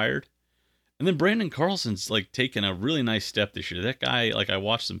got fired. And then Brandon Carlson's like taken a really nice step this year. That guy, like I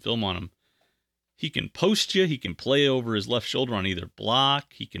watched some film on him. He can post you. He can play over his left shoulder on either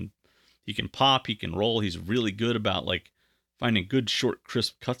block. He can pop. He can roll. He's really good about like finding good short,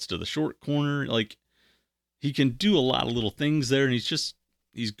 crisp cuts to the short corner. Like he can do a lot of little things there, and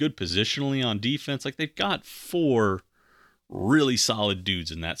he's good positionally on defense. Like they've got 4 really solid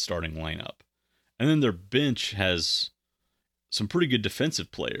dudes in that starting lineup, and then their bench has some pretty good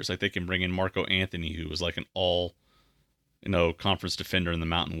defensive players. Like they can bring in Marco Anthony, who was like an all, conference defender in the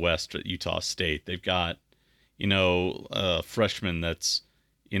Mountain West at Utah State. They've got, freshman that's,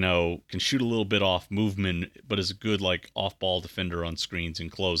 can shoot a little bit off movement, but is a good like off ball defender on screens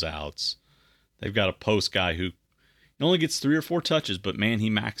and closeouts. They've got a post guy who only gets 3 or 4 touches, but man, he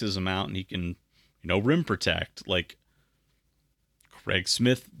maxes them out and he can, rim protect. Like Craig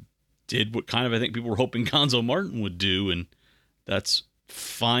Smith did what kind of I think people were hoping Gonzo Martin would do, and that's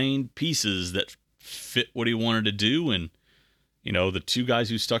find pieces that fit what he wanted to do. And the 2 guys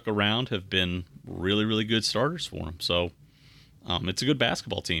who stuck around have been really, really good starters for him. So it's a good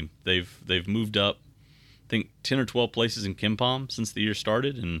basketball team. They've moved up, I think 10 or 12 places in KenPom since the year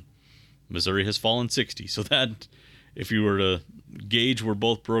started, and Missouri has fallen 60. So that, if you were to gauge where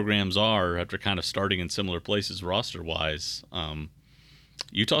both programs are after kind of starting in similar places roster-wise,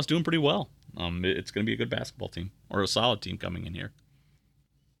 Utah's doing pretty well. It's going to be a good basketball team, or a solid team coming in here.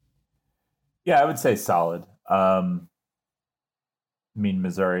 Yeah, I would say solid.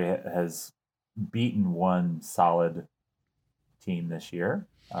 Missouri has beaten one solid team this year,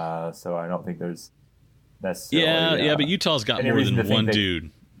 so I don't think there's necessarily... Yeah, but Utah's got more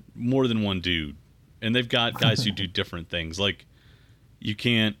than one dude, and they've got guys who do different things. Like, you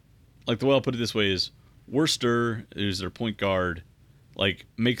can't... Like, the way I'll put it this way is, Worster, who's their point guard, like,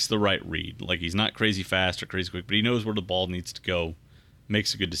 makes the right read. Like, he's not crazy fast or crazy quick, but he knows where the ball needs to go,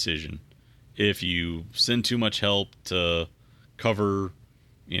 makes a good decision. If you send too much help to cover,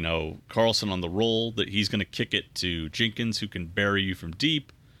 Carlson on the roll, that he's going to kick it to Jenkins, who can bury you from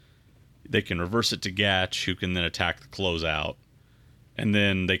deep. They can reverse it to Gatch, who can then attack the closeout. And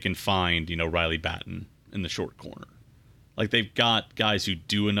then they can find, Riley Batten in the short corner. Like, they've got guys who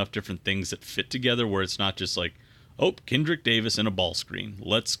do enough different things that fit together where it's not just like, oh, Kendrick Davis in a ball screen.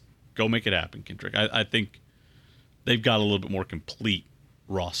 Let's go make it happen, Kendrick. I think they've got a little bit more complete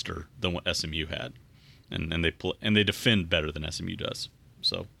roster than what SMU had, and they defend better than SMU does.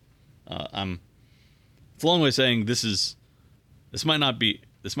 So, it's a long way of saying this might not be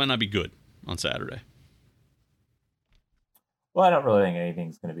good on Saturday. Well, I don't really think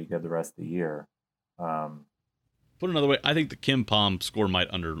anything's going to be good the rest of the year. Put another way, I think the KenPom score might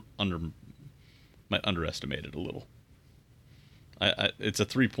underestimate it a little. It's a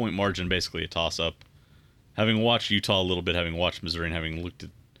 3-point margin, basically a toss-up. Having watched Utah a little bit, having watched Missouri, and having looked at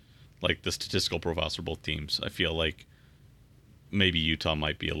like the statistical profiles for both teams, I feel like maybe Utah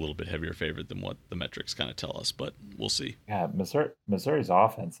might be a little bit heavier favorite than what the metrics kind of tell us, but we'll see. Yeah, Missouri's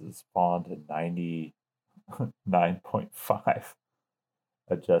offense has fallen to 99.5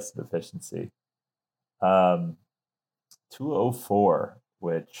 adjusted efficiency. 204,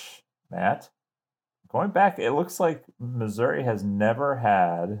 which, Matt, going back, it looks like Missouri has never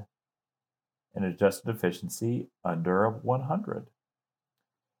had an adjusted efficiency under 100.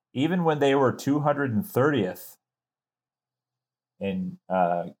 Even when they were 230th in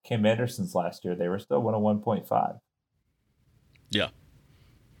Kim Anderson's last year, they were still 101.5. Yeah.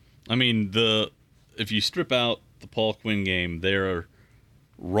 I mean, if you strip out the Paul Quinn game, their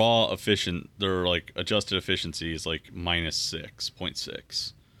raw their like adjusted efficiency is like minus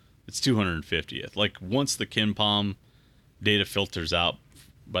 6.6. It's 250th. Like, once the KenPom data filters out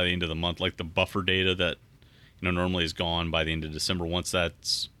by the end of the month, like the buffer data that normally is gone by the end of December, once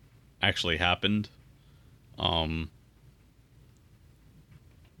that's actually happened,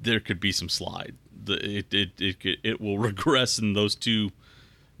 there could be some slide. It will regress, and those two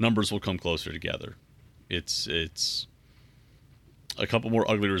numbers will come closer together. It's a couple more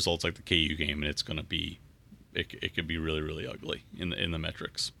ugly results like the KU game, and it's going to be it could be really, really ugly in the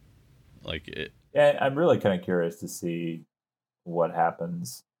metrics. Like it. Yeah, I'm really kind of curious to see what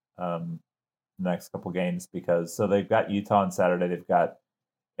happens next couple games, because they've got Utah on Saturday, they've got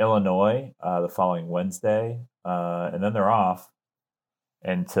Illinois the following Wednesday, and then they're off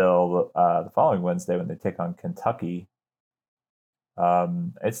until the following Wednesday when they take on Kentucky.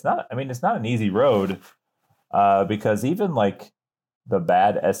 It's not an easy road, because even like the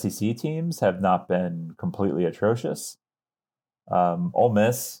bad SEC teams have not been completely atrocious. Ole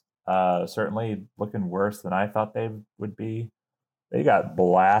Miss certainly looking worse than I thought they would be. They got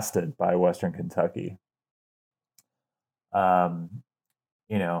blasted by Western Kentucky. Kermit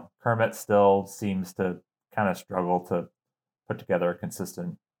still seems to kind of struggle to put together a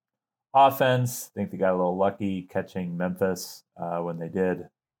consistent offense. I think they got a little lucky catching Memphis when they did.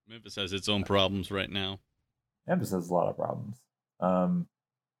 Memphis has its own problems right now. Memphis has a lot of problems.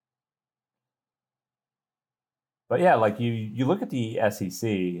 But yeah, like you look at the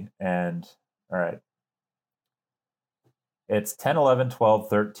SEC and, all right, it's 10, 11, 12,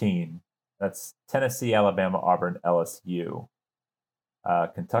 13. That's Tennessee, Alabama, Auburn, LSU.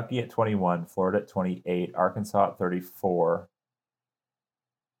 Kentucky at 21, Florida at 28, Arkansas at 34,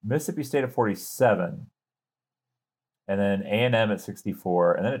 Mississippi State at 47, and then A&M at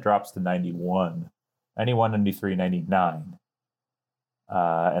 64, and then it drops to 91, 91, 93, 99.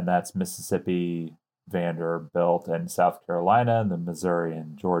 And that's Mississippi, Vanderbilt, and South Carolina, and then Missouri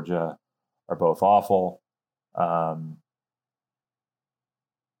and Georgia are both awful.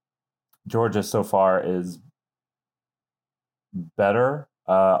 Georgia so far is better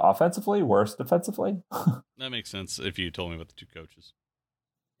offensively, worse defensively. That makes sense if you told me about the two coaches.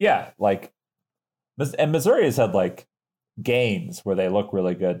 Yeah, like, and Missouri has had like games where they look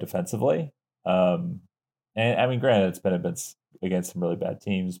really good defensively. And I mean, granted, it's been against some really bad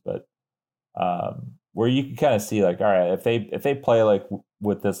teams, but where you can kind of see like, all right, if they play like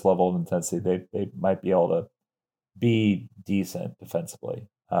with this level of intensity, they might be able to be decent defensively.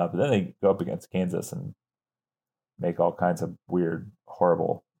 But then they go up against Kansas and make all kinds of weird,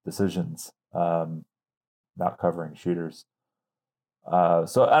 horrible decisions, not covering shooters.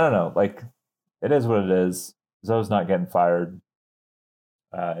 So I don't know. Like, it is what it is. Zoe's not getting fired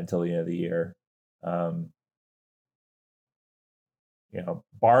until the end of the year.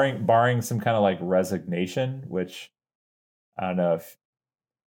 Barring some kind of like resignation, which I don't know if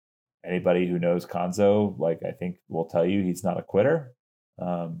anybody who knows Konzo, like, I think will tell you he's not a quitter.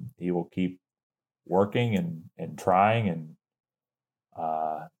 He will keep working and trying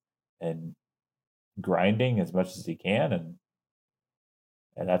and grinding as much as he can,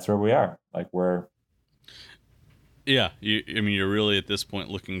 and that's where we are. Like, you're really at this point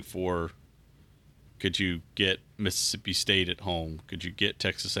looking for, could you get Mississippi State at home? Could you get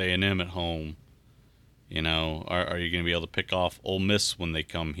Texas A&M at home? Are you going to be able to pick off Ole Miss when they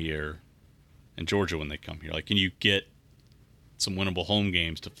come here and Georgia when they come here? Like, can you get some winnable home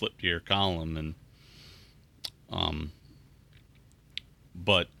games to flip to your column? And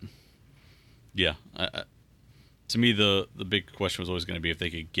but yeah, to me the big question was always going to be if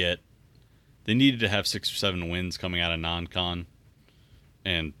they needed to have 6 or 7 wins coming out of non-con,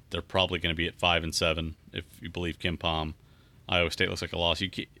 and they're probably going to be at 5-7 if you believe KenPom. Iowa State looks like a loss.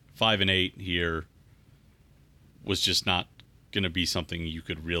 5-8 here was just not going to be something you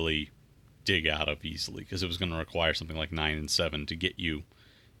could really dig out of easily, because it was going to require something like 9-7 to get you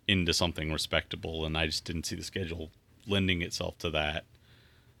into something respectable, and I just didn't see the schedule lending itself to that.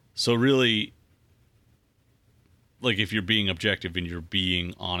 So really, like, if you're being objective and you're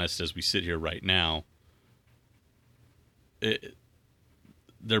being honest as we sit here right now,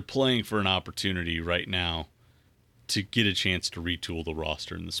 they're playing for an opportunity right now to get a chance to retool the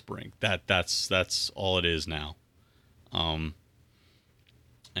roster in the spring. That's all it is now. And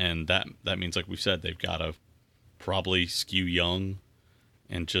that means, like we've said, they've got to probably skew young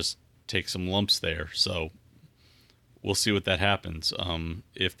and just take some lumps there. So we'll see what that happens.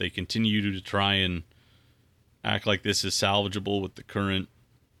 If they continue to try and act like this is salvageable with the current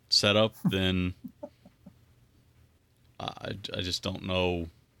setup, then I just don't know.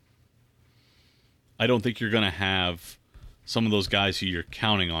 I don't think you're going to have some of those guys who you're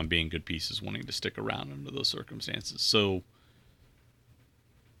counting on being good pieces wanting to stick around under those circumstances. So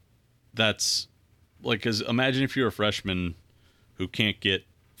that's like, because imagine if you're a freshman who can't get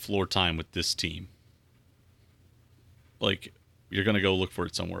floor time with this team. Like, you're going to go look for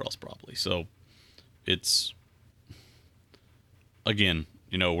it somewhere else probably. So it's, again,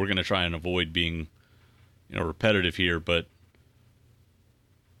 we're going to try and avoid being, repetitive here, but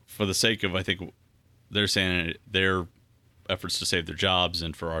for the sake of, I think, their efforts to save their jobs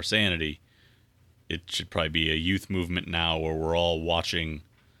and for our sanity, it should probably be a youth movement now where we're all watching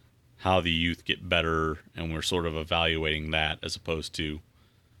how the youth get better and we're sort of evaluating that, as opposed to,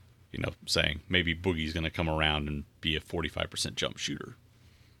 saying maybe Boogie's going to come around and be a 45% jump shooter.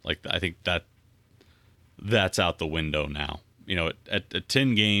 Like, I think that's out the window now. At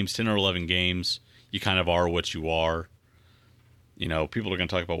 10 or 11 games, you kind of are what you are. People are going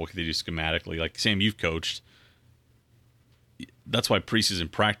to talk about what can they do schematically. Like, Sam, you've coached. That's why preseason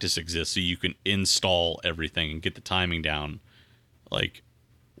practice exists, so you can install everything and get the timing down. Like,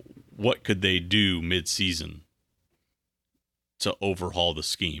 what could they do mid-season to overhaul the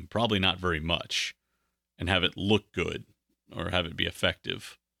scheme? Probably not very much, and have it look good or have it be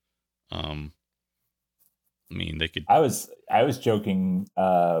effective. They could. I was joking,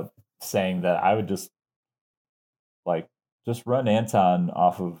 saying that I would just run Anton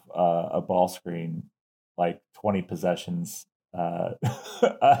off of a ball screen, like 20 possessions a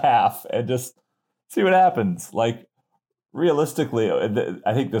half, and just see what happens. Like, realistically,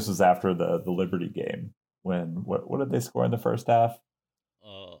 I think this was after the Liberty game, when what did they score in the first half?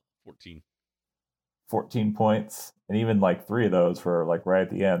 14. 14 points, and even like 3 of those were like right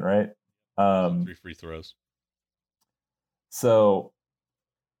at the end, right? 3 free throws. So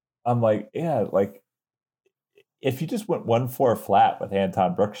I'm like, yeah, like, if you just went 1-4 flat with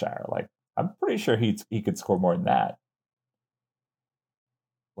Anton Brookshire, like I'm pretty sure he could score more than that.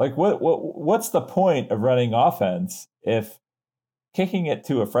 Like what's the point of running offense if kicking it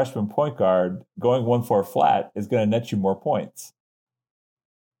to a freshman point guard going 1-4 flat is going to net you more points?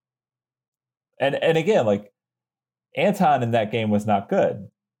 And again, like Anton in that game was not good.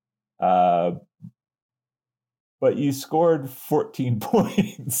 But you scored 14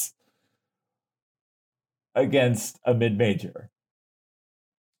 points against a mid-major.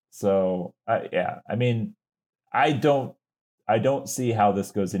 So, yeah, I mean, I don't see how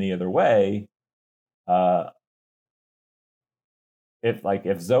this goes any other way.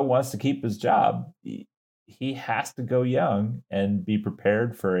 If Zoe wants to keep his job, he has to go young and be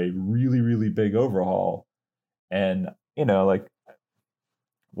prepared for a really, really big overhaul. And, like,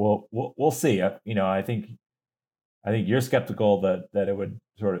 we'll see. I think you're skeptical that it would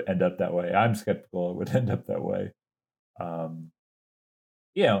sort of end up that way. I'm skeptical it would end up that way.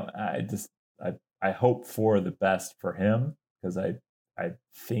 I hope for the best for him because I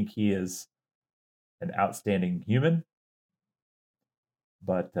think he is an outstanding human.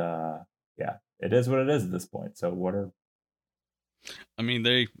 But yeah, it is what it is at this point. So what are? I mean,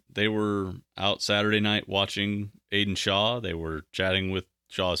 they were out Saturday night watching Aiden Shaw. They were chatting with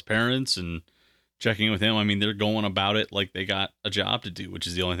Shaw's parents and checking in with him. I mean, they're going about it like they got a job to do, which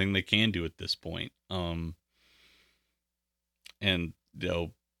is the only thing they can do at this point. And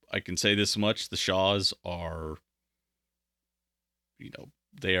I can say this much: the Shaws are,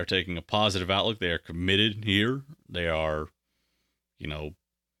 they are taking a positive outlook. They are committed here. They are,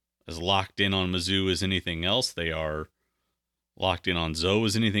 as locked in on Mizzou as anything else. They are locked in on Zoe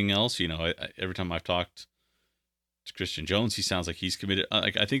as anything else. Every time I've talked to Christian Jones, he sounds like he's committed.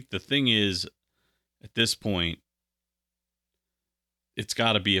 I think the thing is, at this point, it's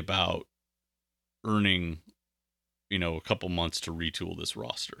got to be about earning, a couple months to retool this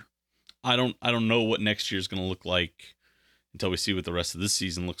roster. I don't know what next year is going to look like until we see what the rest of this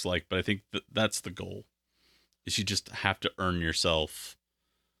season looks like. But I think that's the goal. Is you just have to earn yourself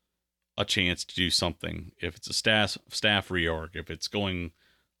a chance to do something. If it's a staff reorg, if it's going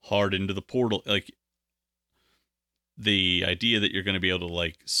hard into the portal, like the idea that you're going to be able to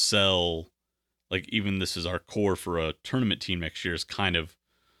like sell, like even this is our core for a tournament team next year is kind of,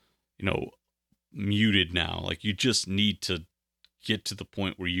 muted now. Like you just need to get to the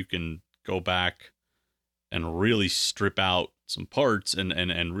point where you can go back and really strip out some parts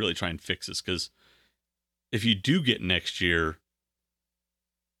and really try and fix this. Because if you do get next year,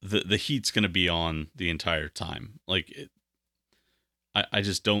 the heat's going to be on the entire time. Like I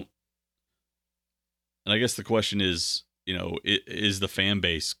just don't. And I guess the question is, is the fan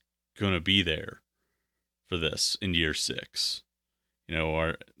base going to be there for this in year 6?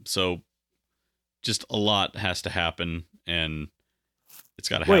 So just a lot has to happen, and it's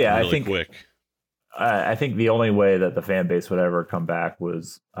got to happen really quick. I think the only way that the fan base would ever come back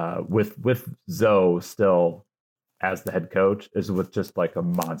was with Zoe still as the head coach is with just like a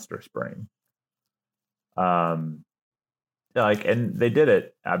monster spring. And they did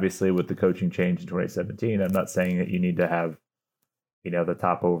it obviously with the coaching change in 2017. I'm not saying that you need to have, the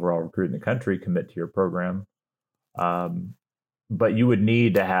top overall recruit in the country commit to your program. But you would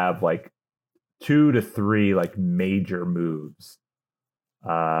need to have like 2 to 3 like major moves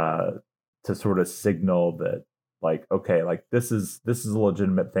to sort of signal that like, okay, like this is a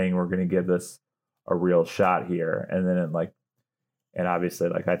legitimate thing. We're going to give this a real shot here. And then and obviously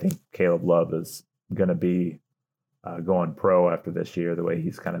like, I think Caleb Love is going to be going pro after this year, the way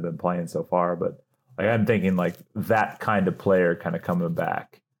he's kind of been playing so far. But like, I'm thinking like that kind of player kind of coming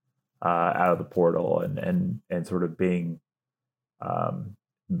back out of the portal and sort of being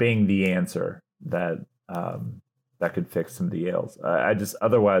the answer that could fix some of the ails. I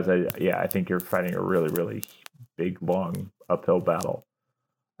think you're fighting a really, really big, long uphill battle.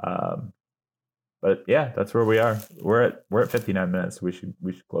 But yeah, that's where we are. We're at 59 minutes. We should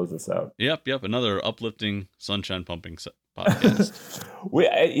close this out. Yep. Another uplifting, sunshine pumping podcast.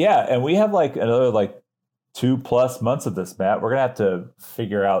 And we have like another like 2+ months of this, Matt. We're gonna have to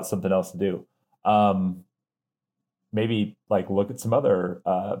figure out something else to do. Maybe like look at some other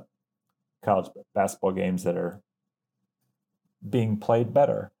college basketball games that are being played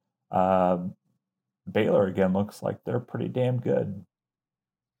better. Baylor again looks like they're pretty damn good.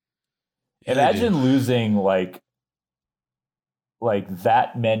 Yeah, imagine losing like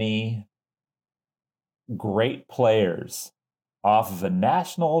that many great players off of a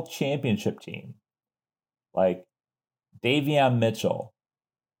national championship team, like Davion Mitchell,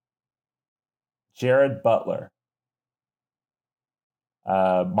 Jared Butler,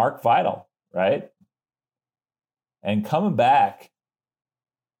 Mark Vidal, right? and coming back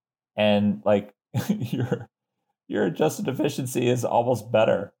and like your adjusted efficiency is almost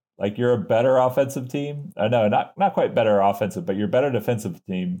better. Like you're a better offensive team. No, not quite better offensive, but you're a better defensive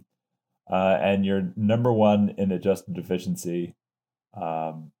team. And you're number one in adjusted efficiency.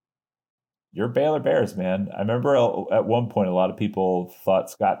 You're Baylor Bears, man. I remember at one point a lot of people thought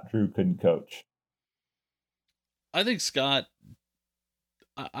Scott Drew couldn't coach. I think Scott,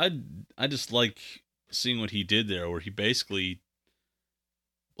 I just like seeing what he did there, where he basically,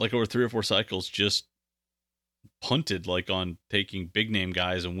 like over 3 or 4 cycles, just punted like on taking big name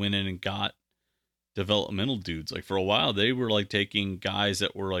guys and went in and got developmental dudes. Like for a while, they were like taking guys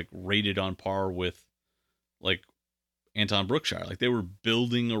that were like rated on par with like Anton Brookshire. Like they were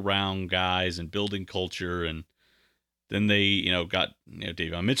building around guys and building culture. And then they, got,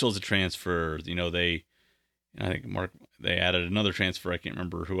 Davion Mitchell as a transfer. I think they added another transfer. I can't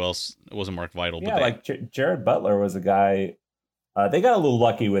remember who else. It wasn't Mark Vital. Yeah, but Jared Butler was a guy. They got a little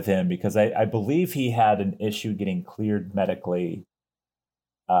lucky with him because I believe he had an issue getting cleared medically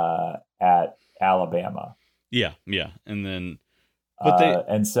at Alabama. Yeah. And then,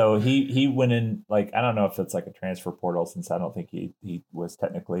 and so he went in, like, I don't know if it's like a transfer portal, since I don't think he was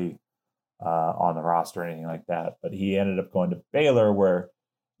technically on the roster or anything like that. But he ended up going to Baylor, where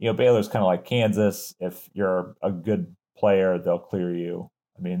Baylor's kind of like Kansas. If you're a good player, they'll clear you.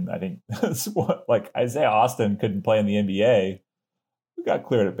 I mean, I think that's what, like, Isaiah Austin couldn't play in the NBA. We got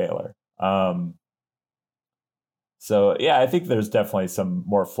cleared at Baylor. So yeah, I think there's definitely some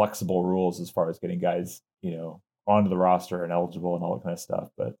more flexible rules as far as getting guys, onto the roster and eligible and all that kind of stuff.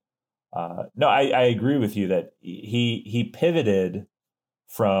 But no, I agree with you that he pivoted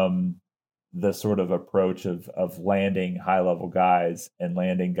from the sort of approach of landing high level guys and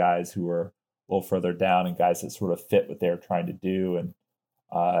landing guys who are a little further down and guys that sort of fit what they're trying to do.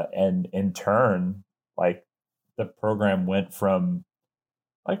 And in turn, like the program went from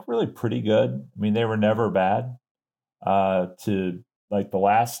like really pretty good. I mean, they were never bad, to like the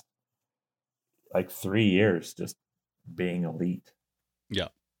last like 3 years just being elite. Yeah.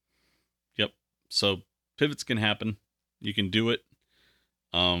 Yep. So pivots can happen. You can do it.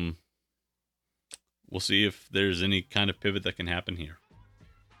 We'll see if there's any kind of pivot that can happen here.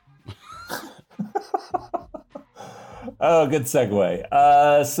 Oh, good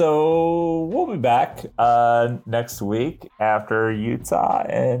segue. So we'll be back next week after Utah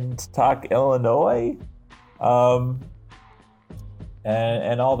and talk Illinois,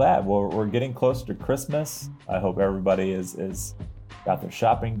 and all that. We're getting closer to Christmas. I hope everybody is got their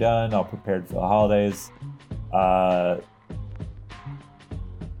shopping done, all prepared for the holidays.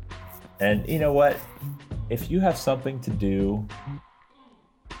 And you know what? If you have something to do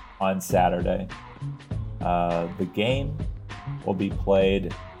on Saturday, the game will be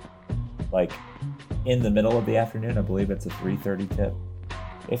played like in the middle of the afternoon. I believe it's a 3:30 tip.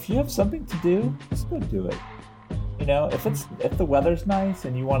 If you have something to do, just go do it. If the weather's nice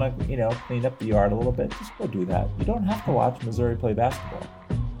and you want to, clean up the yard a little bit, just go do that. You don't have to watch Missouri play basketball.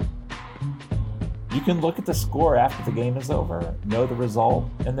 You can look at the score after the game is over, know the result,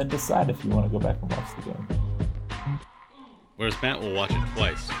 and then decide if you want to go back and watch the game. Whereas Matt will watch it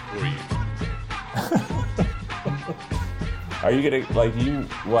twice for you. Are you gonna, like, you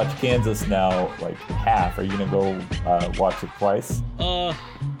watch Kansas now like half? Are you gonna go watch it twice?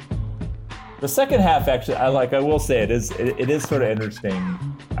 The second half, actually, I will say it is sort of interesting.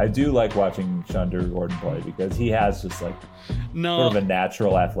 I do like watching Shonda Gordon play because he has just like sort of a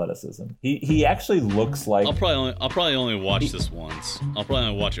natural athleticism. He actually looks like I'll probably only watch this once. I'll probably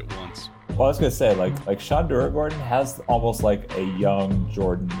only watch it once. Well, I was gonna say like Shonda Gordon has almost like a young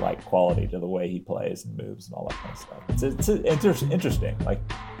Jordan like quality to the way he plays and moves and all that kind of stuff. It's interesting. Like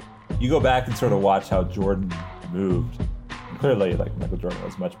you go back and sort of watch how Jordan moved. And clearly, like Michael Jordan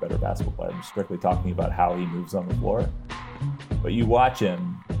was a much better basketball player. I'm strictly talking about how he moves on the floor. But you watch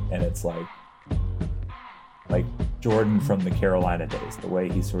him, and it's like Jordan from the Carolina days, the way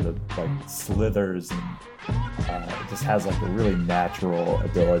he sort of like slithers and just has like a really natural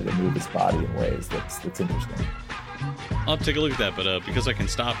ability to move his body in ways that's interesting. I'll take a look at that, but because I can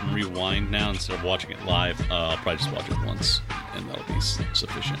stop and rewind now instead of watching it live, I'll probably just watch it once, and that'll be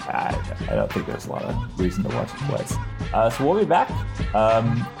sufficient. I don't think there's a lot of reason to watch it twice. So we'll be back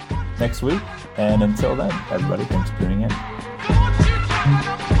next week, and until then, everybody, thanks for tuning in.